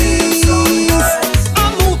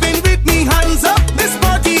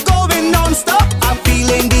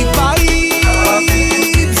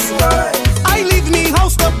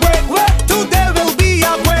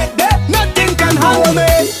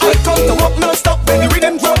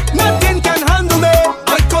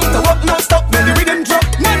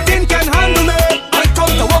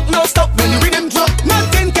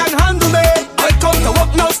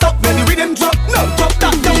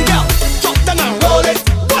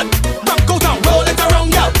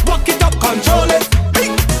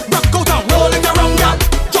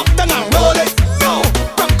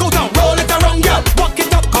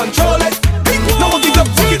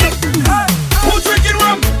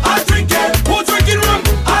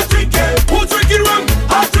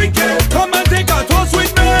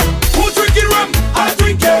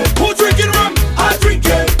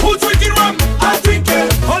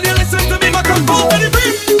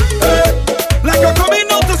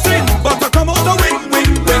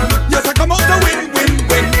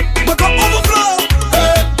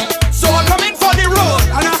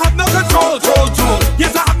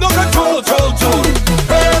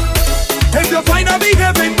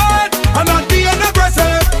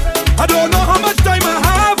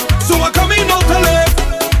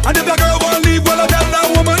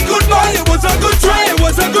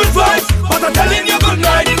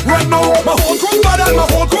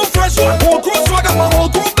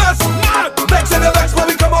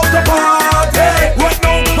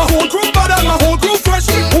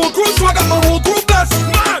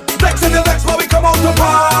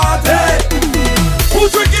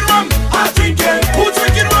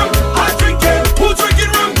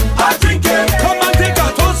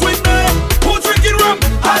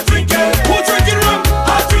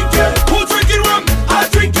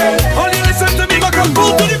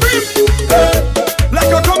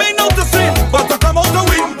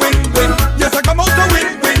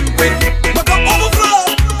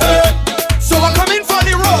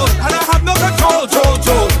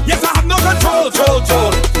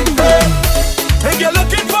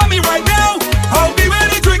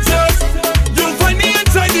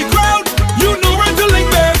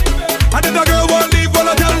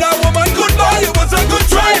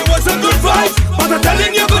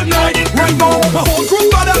 know my whole crew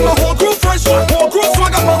bad and my whole crew fresh. Whole crew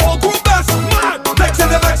swag and my whole crew best. Mad. Vex in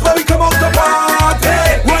the vex, but we come out to party.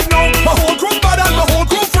 Right now, my whole crew bad and my whole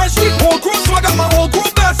crew fresh. Whole crew swag and my whole crew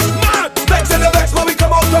best. Mad. Vex in the vex, but we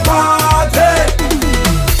come out to party.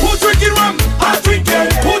 Who drinking rum? I drink it.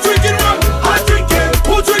 Who drinking rum? I drink it.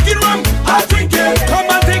 Who drinking rum? I drink it. Come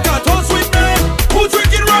and take a toast with me. Who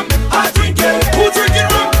drinking rum? I drink it. Who drinking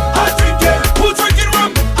rum? I drink it. Who drinking rum?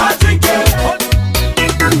 I drink it.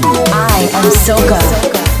 I am Soca.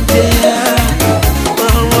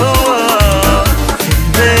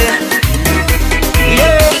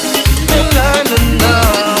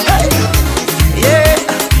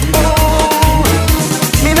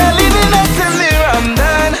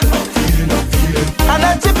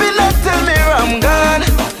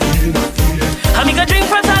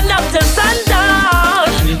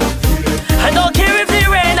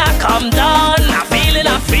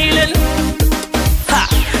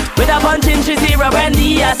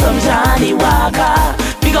 Some Johnny Walker.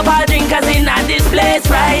 Pick up our drinkers in at this place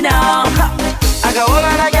right now. I got all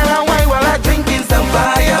and I get on wine while I'm drinking some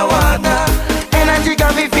fire water. Energy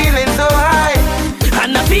got me feeling so high.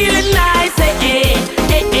 And I'm feeling nice, eh, eh,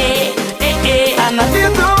 eh, eh, eh, eh. And I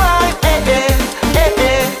feel so high, eh, eh, eh,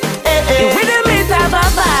 eh, eh, eh. The rhythm is have a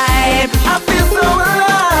vibe. I feel so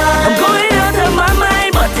alive. I'm going out of my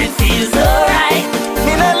mind, but it feels alright.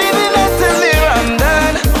 Me not living it till me I'm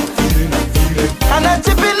done. And I'm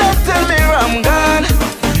chipping it till me I'm gone.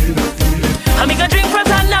 I make a drink from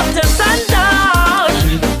sun up to sundown.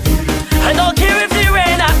 I don't care if the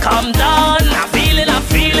rain I come down. I'm feeling. I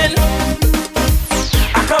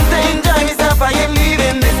come to enjoy myself. I ain't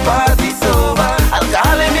leaving this party sober.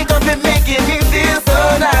 Alcohol and me coffee making me feel so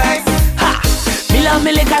nice. Ha! Me love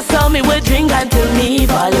me liquor, so me will drink until me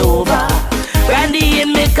fall over. Brandy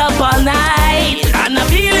and makeup all night. And I'm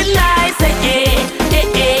feeling nice, eh, eh, eh,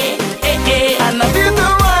 eh, eh, eh. And I feel so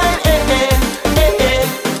right, eh, eh, eh, eh,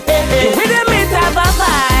 eh, eh. The rhythm is have a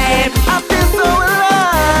vibe. I feel so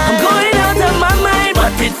alive. I'm going out of my mind,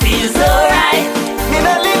 but it feels alright. Me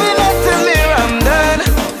not living it till me I'm done.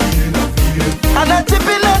 And I'm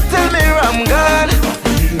chipping it till me I'm gone.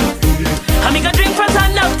 I make a drink from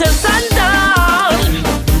sun up to sundown.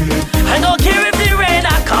 I don't care if the rain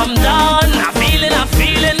I come down. I'm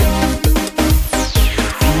feeling.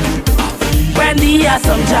 Brandy or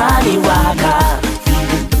some Johnny Walker.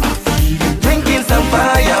 Drinking some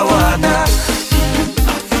fire water.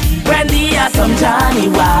 Brandy or some Johnny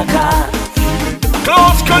Walker.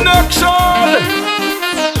 Close connection.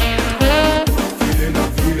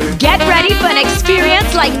 Get ready for an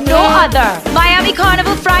experience like no other. Miami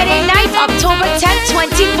Carnival Friday night, October 10th,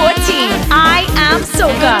 2014. I am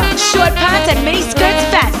Soca. Short pants and mini skirts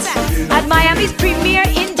fest at Miami's premier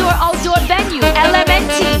indoor-outdoor venue,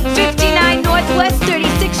 LMNT, 59 Northwest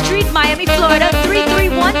 36th Street, Miami, Florida,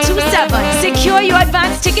 33127. Secure your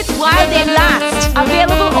advance tickets while they last.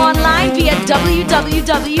 Available online via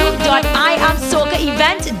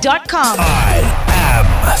www.iamsocaevent.com. I am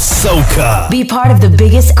Soca. Be part of the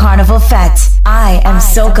biggest carnival fete. I am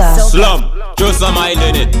Soca. Slum, throw some oil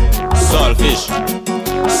in it. Saltfish,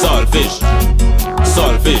 saltfish,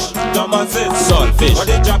 saltfish. Saltfish. What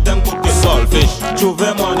they drop them cookies? Saltfish.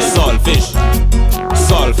 Juve money. Saltfish,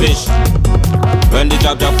 saltfish. When they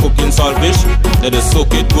drop their cooking saltfish, they just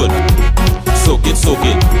soak it good. Soak it, soak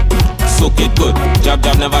it, soak it good. Jab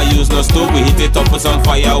never use no stove. We hit it up with some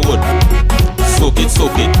firewood. Soak it,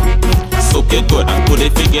 soak it. Soak it good and put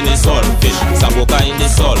it big in the saltfish. Saboka in the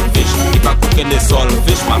saltfish. If I cook in the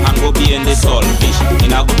saltfish, my hand will be in the saltfish.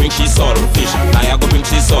 And I go bring she saltfish. Now I go bring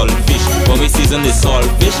she saltfish. When we season the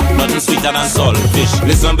saltfish, nothing sweeter than saltfish.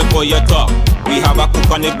 Listen before you talk. We have a cook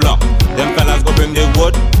on the block. Them fellas go bring the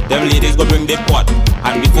wood. Them ladies go bring the pot.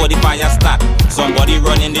 And before the fire start, somebody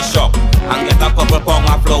run in the shop and get a couple pound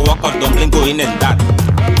of flour, cause dumpling going in that.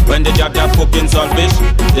 When they jab cooking saltfish,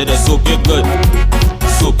 they just soak it good.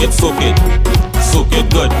 Soak it, soak it, soak it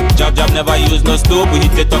good. Jab never use no stove. We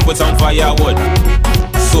heat it up with some firewood.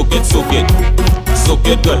 Soak it, soak it, soak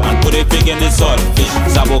it good and put it big in the saltfish.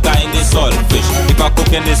 Saboka in the saltfish. If I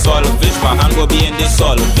cook in the saltfish, my hand go be in the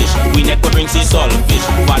saltfish. We neck go bring she saltfish.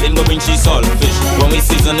 Valin go bring she saltfish. When we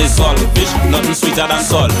season the saltfish, nothing sweeter than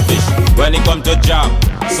saltfish. When it come to jab,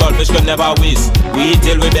 saltfish can never waste. We eat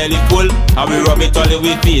till we belly full and we rub it all in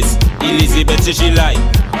we face. Elizabeth say she like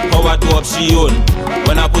power to up she own.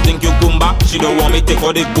 When I put in cucumber, she don't want me take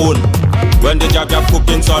out the bone. When the jab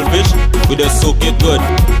cooking saltfish, we just soak it good.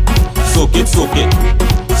 Soak it, soak it,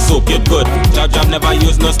 soak it good. Jab never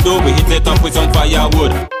use no stove. We hit it up with some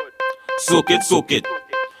firewood. Soak it, soak it,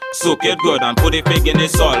 Soak it good and put the pig in the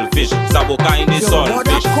saltfish. Saboka in the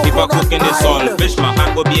saltfish. If I cook in the saltfish, my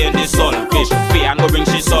hand go be in the saltfish. Fian go bring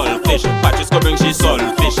she saltfish. Patrice go bring she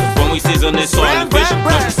saltfish. When we season the saltfish,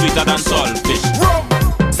 nothing sweeter than saltfish. Rum,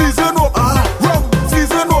 season up, rum,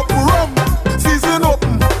 season up, rum, season up,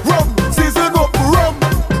 rum, season up, rum,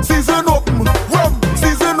 season up, rum,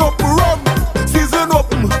 season up, rum, season up.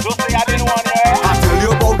 I tell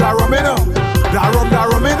you about that rum in that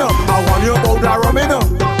rum in I want you about that rum in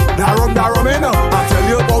that rum in I tell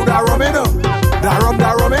you about that rum in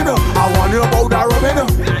that rum in I want you about that rum in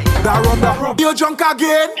that rum. You drunk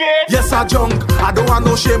again? Yes, I drunk. I don't want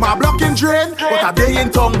no shame, I blocking drain. But I day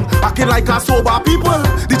in tongue, acting like a sober people.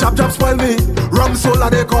 The jab spoil me. Rum soda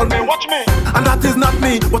they call me. Watch me. And that is not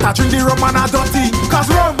me, but I drink the rum and I dirty. Cause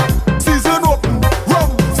rum, season up.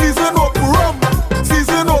 Rum, season up. Rum,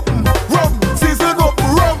 season up. Rum, season up.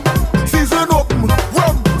 Rum, season up.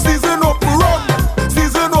 Rum, season up. Rum,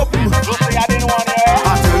 season up.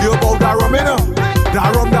 I tell you about that rum in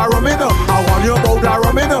that rum in I want you about that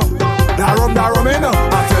rum in that rum in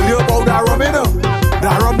I tell you about that rum in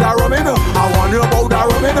that rum in I want you about that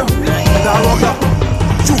rum in that rum.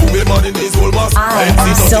 Two big man in his whole mass. I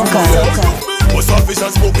am Soca. Was selfish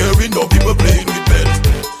and smoke heroin, no people playing with pet.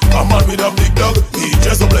 A man with a big dog, he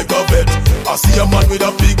dress up like a vet. I see a man with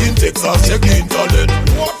a pig in Texas, check the internet.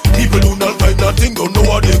 People do not find nothing, don't know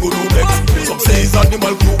what they go do next. Some say it's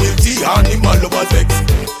animal cruelty, animal love sex.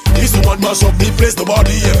 This woman mash up the place,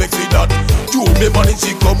 nobody ever see that. You me money,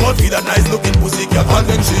 she come out with a nice looking pussy cat. And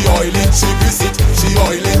then she oiling, she kiss it. She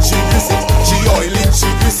oiling, she kiss it. She oiling,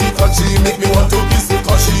 she kiss it. And she make me want to kiss it.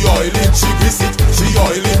 Cause she oiling, she kiss it. She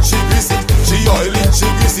oiling, she kiss it. She oiling, she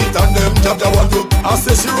kiss it. And them jab that want to. I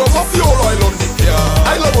say she rub up the whole oil on the car.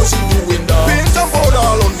 I love what she doing that. Paint and powder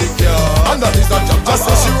all on the car. And that is that jab. I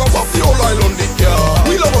say she rub up the whole oil on the car.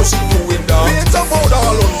 We love what she doing that. Paint and powder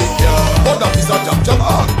all on the car. But that is that jab.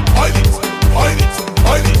 Oil it, oil it,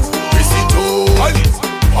 oil it. Kiss it too. Oil it,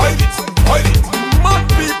 oil it, oil it. Mad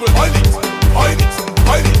people. Oil it, oil it,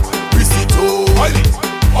 oil it. Kiss it too. Oil it,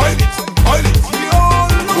 oil it, oil it.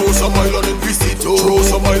 Throw some oil on it, kiss it too. Throw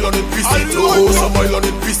some oil on it, kiss it too. Throw some oil on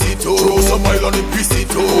it, kiss it too. Throw some oil on it, kiss it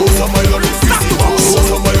too. Throw some oil on it, kiss it too. Throw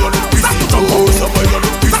some oil on it, kiss it too. Throw some oil on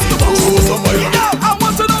it, kiss it too. Throw some oil on it. I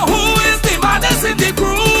want to know who is the baddest in the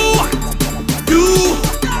crew. You,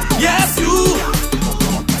 yes you.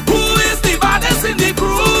 In the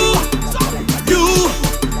crew, you,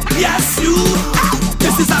 yes you.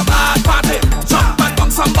 This is a bad party. Jump and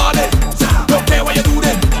bump somebody. Don't care what you do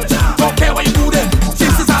then. Don't care what you do then.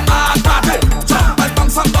 This is a bad party. Jump and bump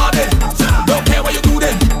somebody. Don't care what you do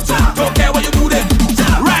then. Don't care what you do then.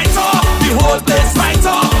 Right off, the whole place right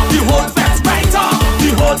off. The whole fence right off. The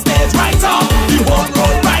whole stage right off. The whole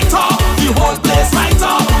road right off. The whole place right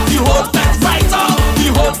off. The whole fence right off. The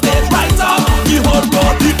whole stage right off. The whole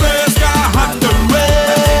road. The place can't handle.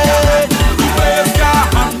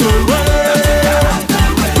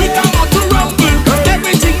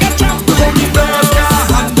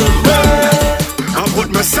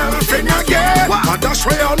 Myself in again, I dash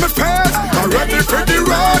way on my face. I'm ready for the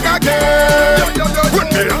road again.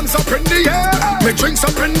 With me hands up in the air, me drinks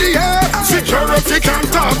up in the air. Security can't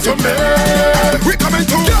talk to me. We coming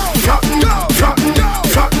to flatten, flatten,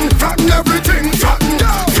 flatten, flatten everything. Flatten,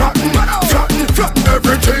 flatten, flatten, flatten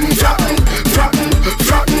everything. Flatten, flatten,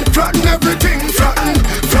 flatten, flatten everything. Flatten,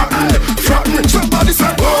 flatten, flatten. Somebody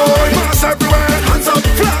say, boy, mass everywhere, hands up,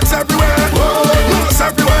 flags everywhere, mass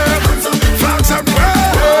everywhere, hands up, flags everywhere.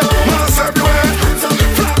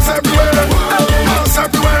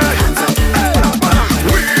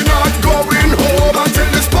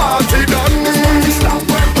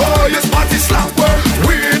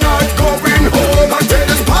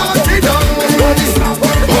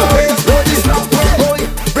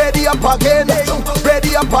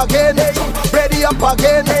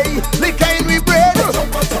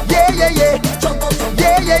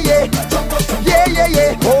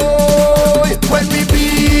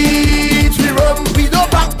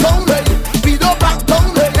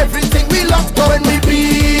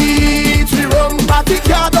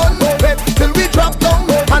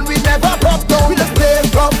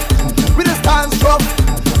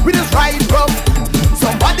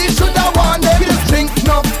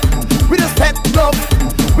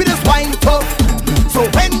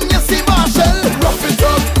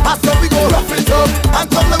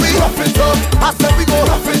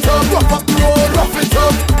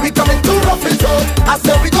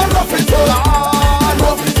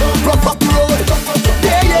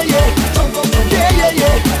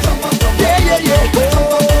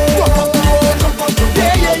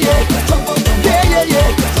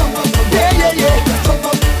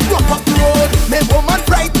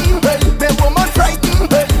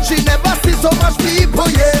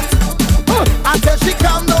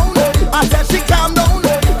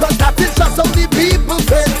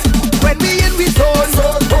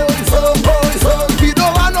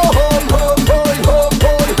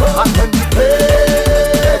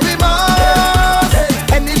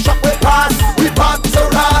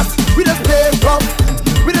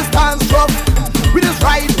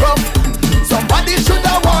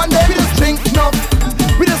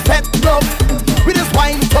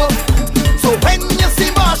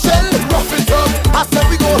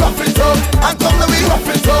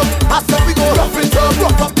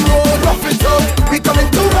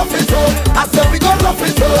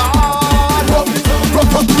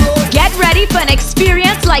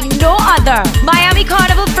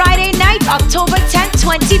 October 10th,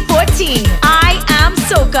 2014. I Am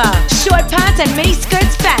Soca, Short Pants and Mini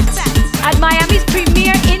Skirts Fest at Miami's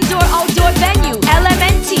premier indoor-outdoor venue,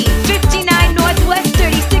 LMNT, 59 Northwest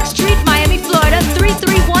 36th Street, Miami, Florida,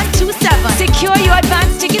 33127. Secure your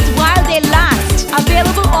advance tickets while they last.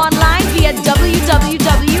 Available online via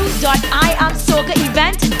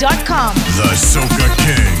www.iamsocaevent.com. The Soca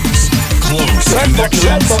Kings. Close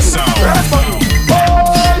Connection Sound.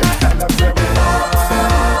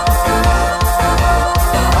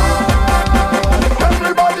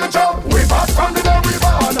 Everybody jump, we must come to every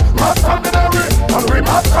man, must come to every, and we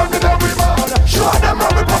must come to every man. Show them how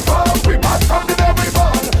we perform, we must come to every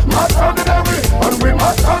man, must come to every, and we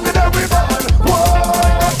must come to every man.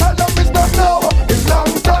 Whoa, tell them it's not now, it's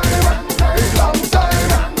long time, it's long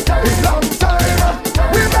time, it's long time.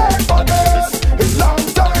 We made for this, it's long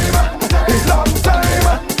time, it's long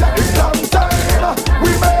time, it's long time.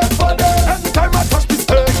 We made for this. Every time I touch the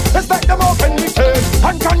stage, it's like them open the cage,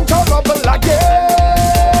 uncontrollable again.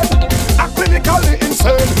 I'm clinically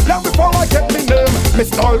insane. Long before I get me name, me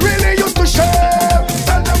style really used to shame.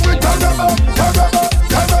 Tell them we terrible, terrible,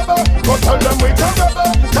 terrible. Go tell them we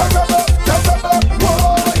terrible, terrible, terrible.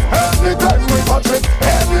 Boy, anytime we touch it,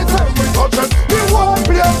 anytime we touch it, we won't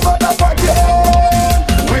be able to again.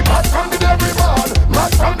 We must come to every man,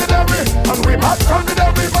 must come to every, and we must come to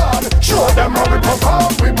every man. Show them how we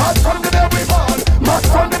perform. We must come to every man, must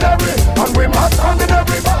come to every, and we must come to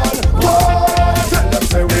every man. Boy, tell them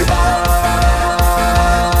say we must.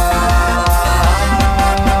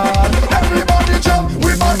 Everybody jump,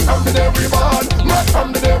 we must come to every man, must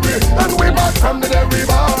come to every, and we must come to every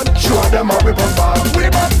man. Show them how we perform. We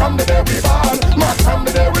must come to every man, must come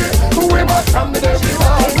to every, we must come to every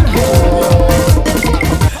man.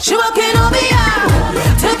 She walking over here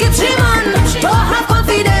to keep she man, don't have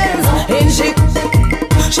confidence in she.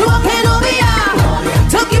 She walking over here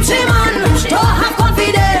to keep she man, don't have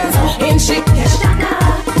confidence in she.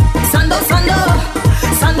 Sando, Sando,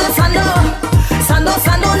 Sando, Sando, Sando,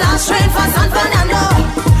 Sando, last train for San Fernando.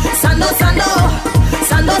 Sando, Sando,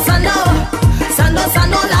 Sando, Sando, Sando,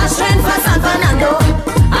 Sando, last train for San Fernando.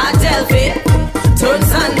 Adelphi, turn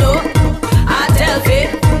Sando, Adelphi,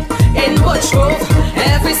 in Butch Grove,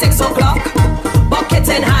 every 6 o'clock, bucket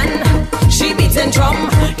in hand, she beating drum,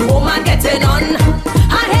 the woman getting on.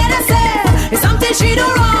 I hear her say, it's something she do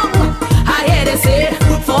wrong. I hear her say,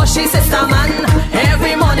 for she sister man,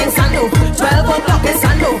 every morning Sando, 12 o'clock is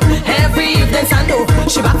Sando, every evening Sando,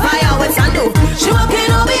 she backfire with Sando. She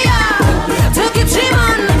walking over here to keep she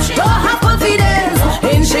man, don't have confidence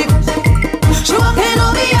in she. She walking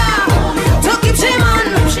over here to keep she man,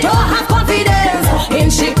 don't have confidence in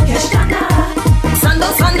she. Sando,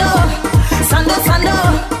 Sando, Sando, Sando,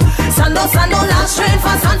 Sando, Sando, last train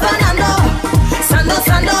for San Fernando. Sando,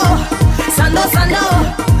 Sando, Sando, Sando,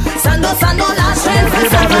 Sando, Sando, last train for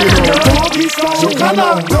San Fernando. Doggy style, Chicana,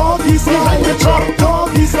 doggy style, behind the truck,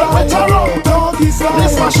 doggy style, Metro, doggy style,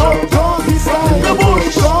 let's mash up, doggy style, in the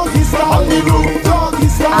bush, doggy style, on the roof, doggy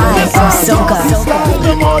style, I am Soca. in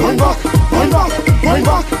the mud, wind back, wind back, wind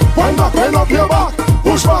back, wind back, wind up your back,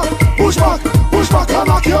 push back, push back, push back, and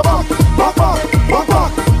knock your back, back, back, back,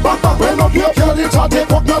 back, back, back, wind up your curl, it hard,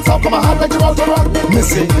 take up non-stop, come on, hand like you out to rock.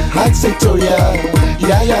 Missy, I'd say to ya,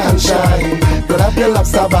 yeah, and shy, girl up your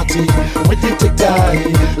lobster body, with the tick tie,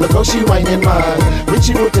 look how she whining man, with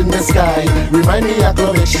she boot in the sky, remind me of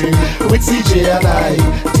Coventry, with CJ and I,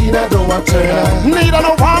 Tina don't want Turner, neither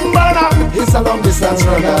no one burner, it's a long distance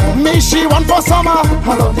runner, me she want for summer,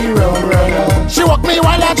 I love the road runner, she walk me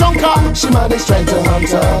while I junker, she man is trying to hunt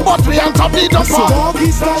her, but we on top the dumper,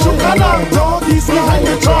 doggy style, Chicana, doggy style, behind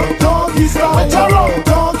the truck, doggy style, Metro,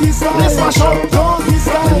 doggy style, let's mash up, doggy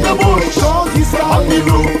style, in the bush, doggy style, on the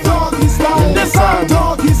roof, doggy style, in the sand,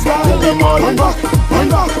 doggy style, in the mud, wind back, wind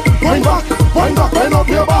back, wind back, wind back, wind up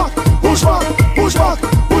your back, push back, push back,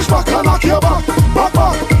 push back, and knock your back, back,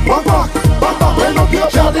 back, back, back, back, back, wind up your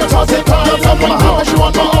back, take up your time, come on, she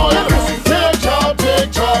want to all it.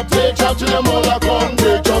 Take chop till your mother come,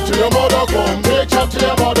 take chop till your mother come, take chop till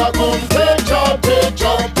your mother come, take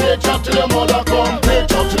chop till your mother come, take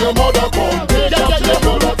chop till your mother come, take chop till your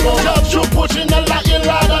mother come. She pushing the Latin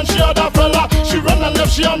lad and she other fella, she run and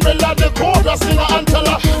left she umbrella, the cobra singer and tell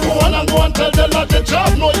her, go on and go and tell the lad the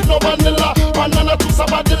job, no it's no vanilla, banana to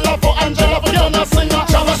sabadilla for Angela, for Yana singer,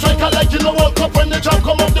 Java striker like you know World Cup when the job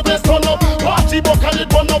come up, the best turn up, party buck and it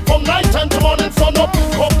burn up from night time to morning sun up,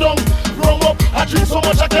 come down, rum up, I drink so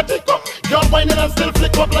much I get it up, girl whining and still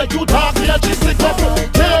flick up like you talk, yeah she stick up,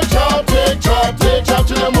 take chop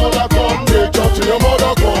till your mother come, take chop till your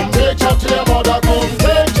mother come, take chop till your mother come,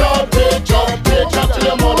 take chop till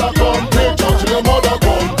your mother come, take chop till your mother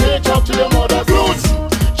come, take chop till your mother fruits,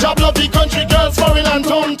 job love the country.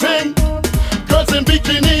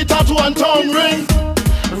 to one tongue ring.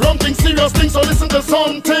 Rum thing, serious thing, so listen to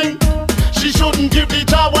something. She shouldn't give the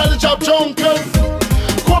job while the job junkin'.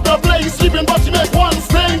 Cobra play, sleeping, but she make one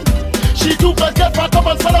sting. She too bad, get back up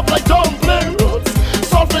and swell up like dumpling.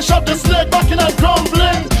 Saltfish up the snake, back in and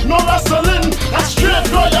grumbling. No wrestling, a straight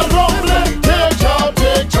royal rumbling. Take job,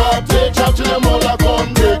 take job, take job till your mother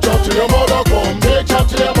come. Take job till your mother come. Take job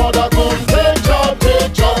till your mother come. Take job,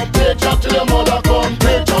 take job, take job till your mother come.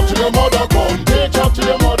 Take job till your mother come. Take job till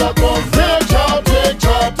your mother come. Take job, take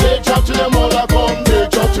job, take job till your mother come.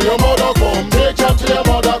 Take job till your mother come. Take job till your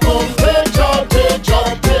mother come. Take job, take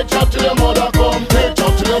job, take job till your mother come. Take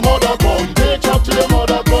job till your mother come. Take job till your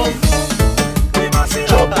mother come.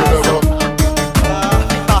 Job to the work.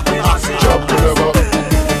 Job to the work.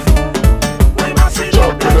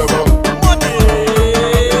 Job to the work.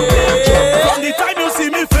 From the time you see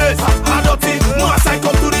me face, I don't think once I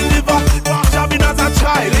come to the liver. Jabbing as a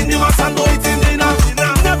child in the mass and no eating dinner.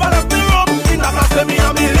 Never left me rum in the past, me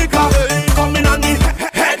and me liquor. Coming on me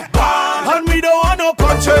head bang, and we don't want no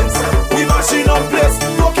conscience. We mashing up place,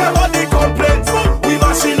 don't care about the complaints. We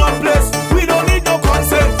mashing up place, we don't need no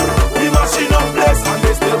consent. We mashing up place, and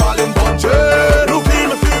they still all in bunches. Look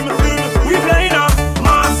him, we playing a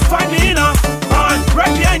mass, find me in a man,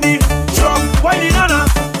 right behind the truck, whining on a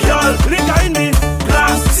girl, liquor in me,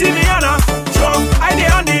 glass, see me on a drunk, I dey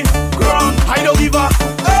on the ground, I don't give a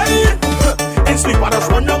hey. In sleep I just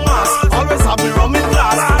run the mass, always have me rum in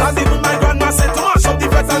glass. And even my grandma said to mash up the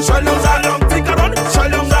fence and shell down that. Think I run, shell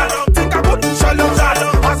down that. Think I could, shell down that.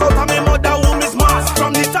 As out of my mother womb is mass.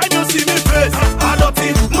 From the time you see me face, I don't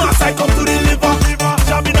think mass I come to the liver.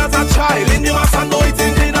 Jabbing as a child in the mass and no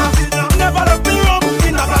eating dinner. Never left me rum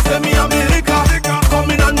in a glass, me and me liquor.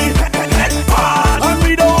 Coming on me head bad, and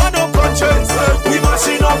we don't want no conscience. We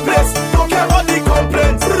mashing up place, don't care about the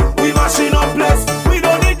complaints. We mashing up place, we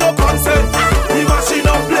don't need no consent. We mashing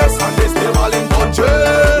up place, and they still all in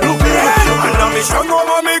bunches. Look here, and now me strong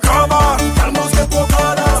over me cover. Calmos que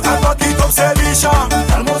tocada, calma que top selisha.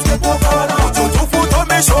 Calmos que tocada, put your 2 foot on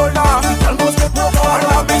my shoulder. Calmos que tocada, and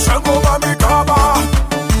now me strong over me cover.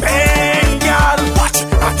 Bang, girl, watch.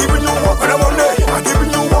 I'm giving you work on a Monday, I'm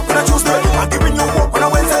giving you work on a Tuesday, I'm giving you work on a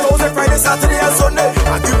Wednesday, Thursday, Friday, Saturday, and Sunday.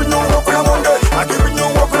 I'm giving you work on a Monday, I'm giving you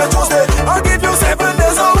work on a Tuesday. I'll give you 7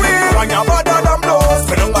 days a week. When you're better than blows,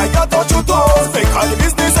 when you might touch your toes. They call the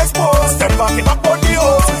business exposed, step back in back on the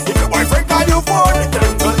house. If your boyfriend call you phone, tell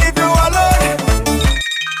him to leave you alone.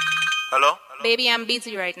 Hello? Baby, I'm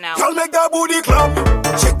busy right now. Girl, make that booty clap.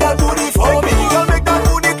 Shake that booty for me. Girl, make that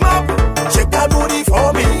booty clap. Shake that booty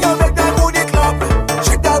for me. Girl, make that booty clap.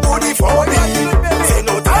 Shake that booty for me. Say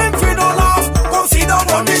no time for no laugh. Come sit down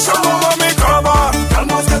on the show over me cover.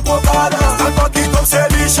 Calmos que tocada, calma que top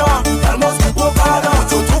selisha. Calmos que tocada,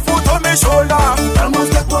 put your 2 foot on my shoulder. Calmos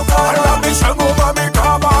que tocada, and me strong over me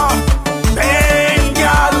cover. Bang,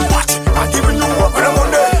 girl, watch. I'm giving you work on a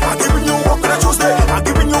Monday, I'm giving you work on a Tuesday, I'm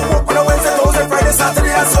giving you work on a Wednesday, Thursday, Friday,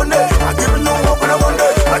 Saturday, and Sunday. I'm giving you work on a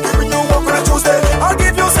Monday, I'm giving you work on a Tuesday. I'll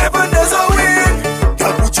give you 7 days a week.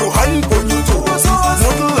 Girl, put your hand on your toes,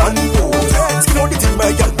 model and pose. Skin out the thing,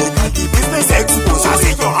 my girl, make all the business expose. I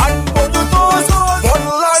see your hand on your toes,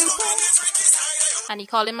 model and. And he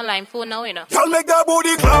called him a line phone now, you know. Girl, make that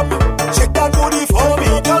booty clap. Shake that booty for me.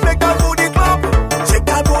 Girl, make that booty clap. Shake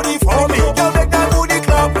that booty for me. Girl, make that booty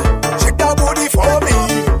clap. Shake that booty for me.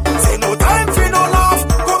 Say no time for no laugh.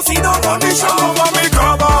 Come sit down on the show over me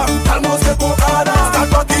cover. Calmos que tocada, start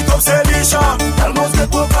back it up, Selisha. Calmos que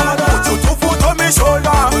tocada, put your 2 foot on my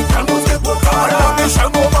shoulder. Calmos que tocada, me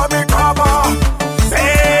strong over me cover.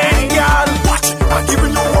 Bang, girl, watch. I'm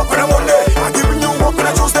giving you work on a Monday, I'm giving you work on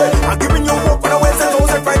a Tuesday, I'm giving you work on a Wednesday,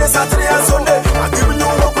 Thursday, Friday, Saturday, and Sunday. I'm giving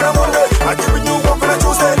you work on a Monday, I'm giving you work on a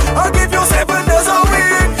Tuesday. I'll give you 7 days a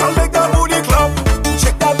week. Girl, make that booty clap.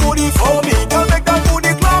 Shake that booty for me. Girl, make that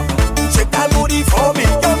booty clap. Shake that booty for me.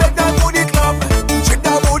 Girl, make that booty clap. Shake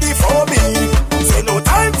that booty for me. Say no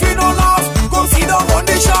time for no laugh. Come sit down on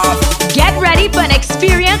the shop. Get ready for an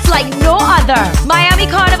experience like no other. Miami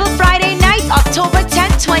Carnival Friday night, October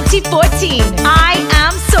 10th, 2014. I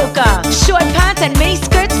am Soca. Short pants and mini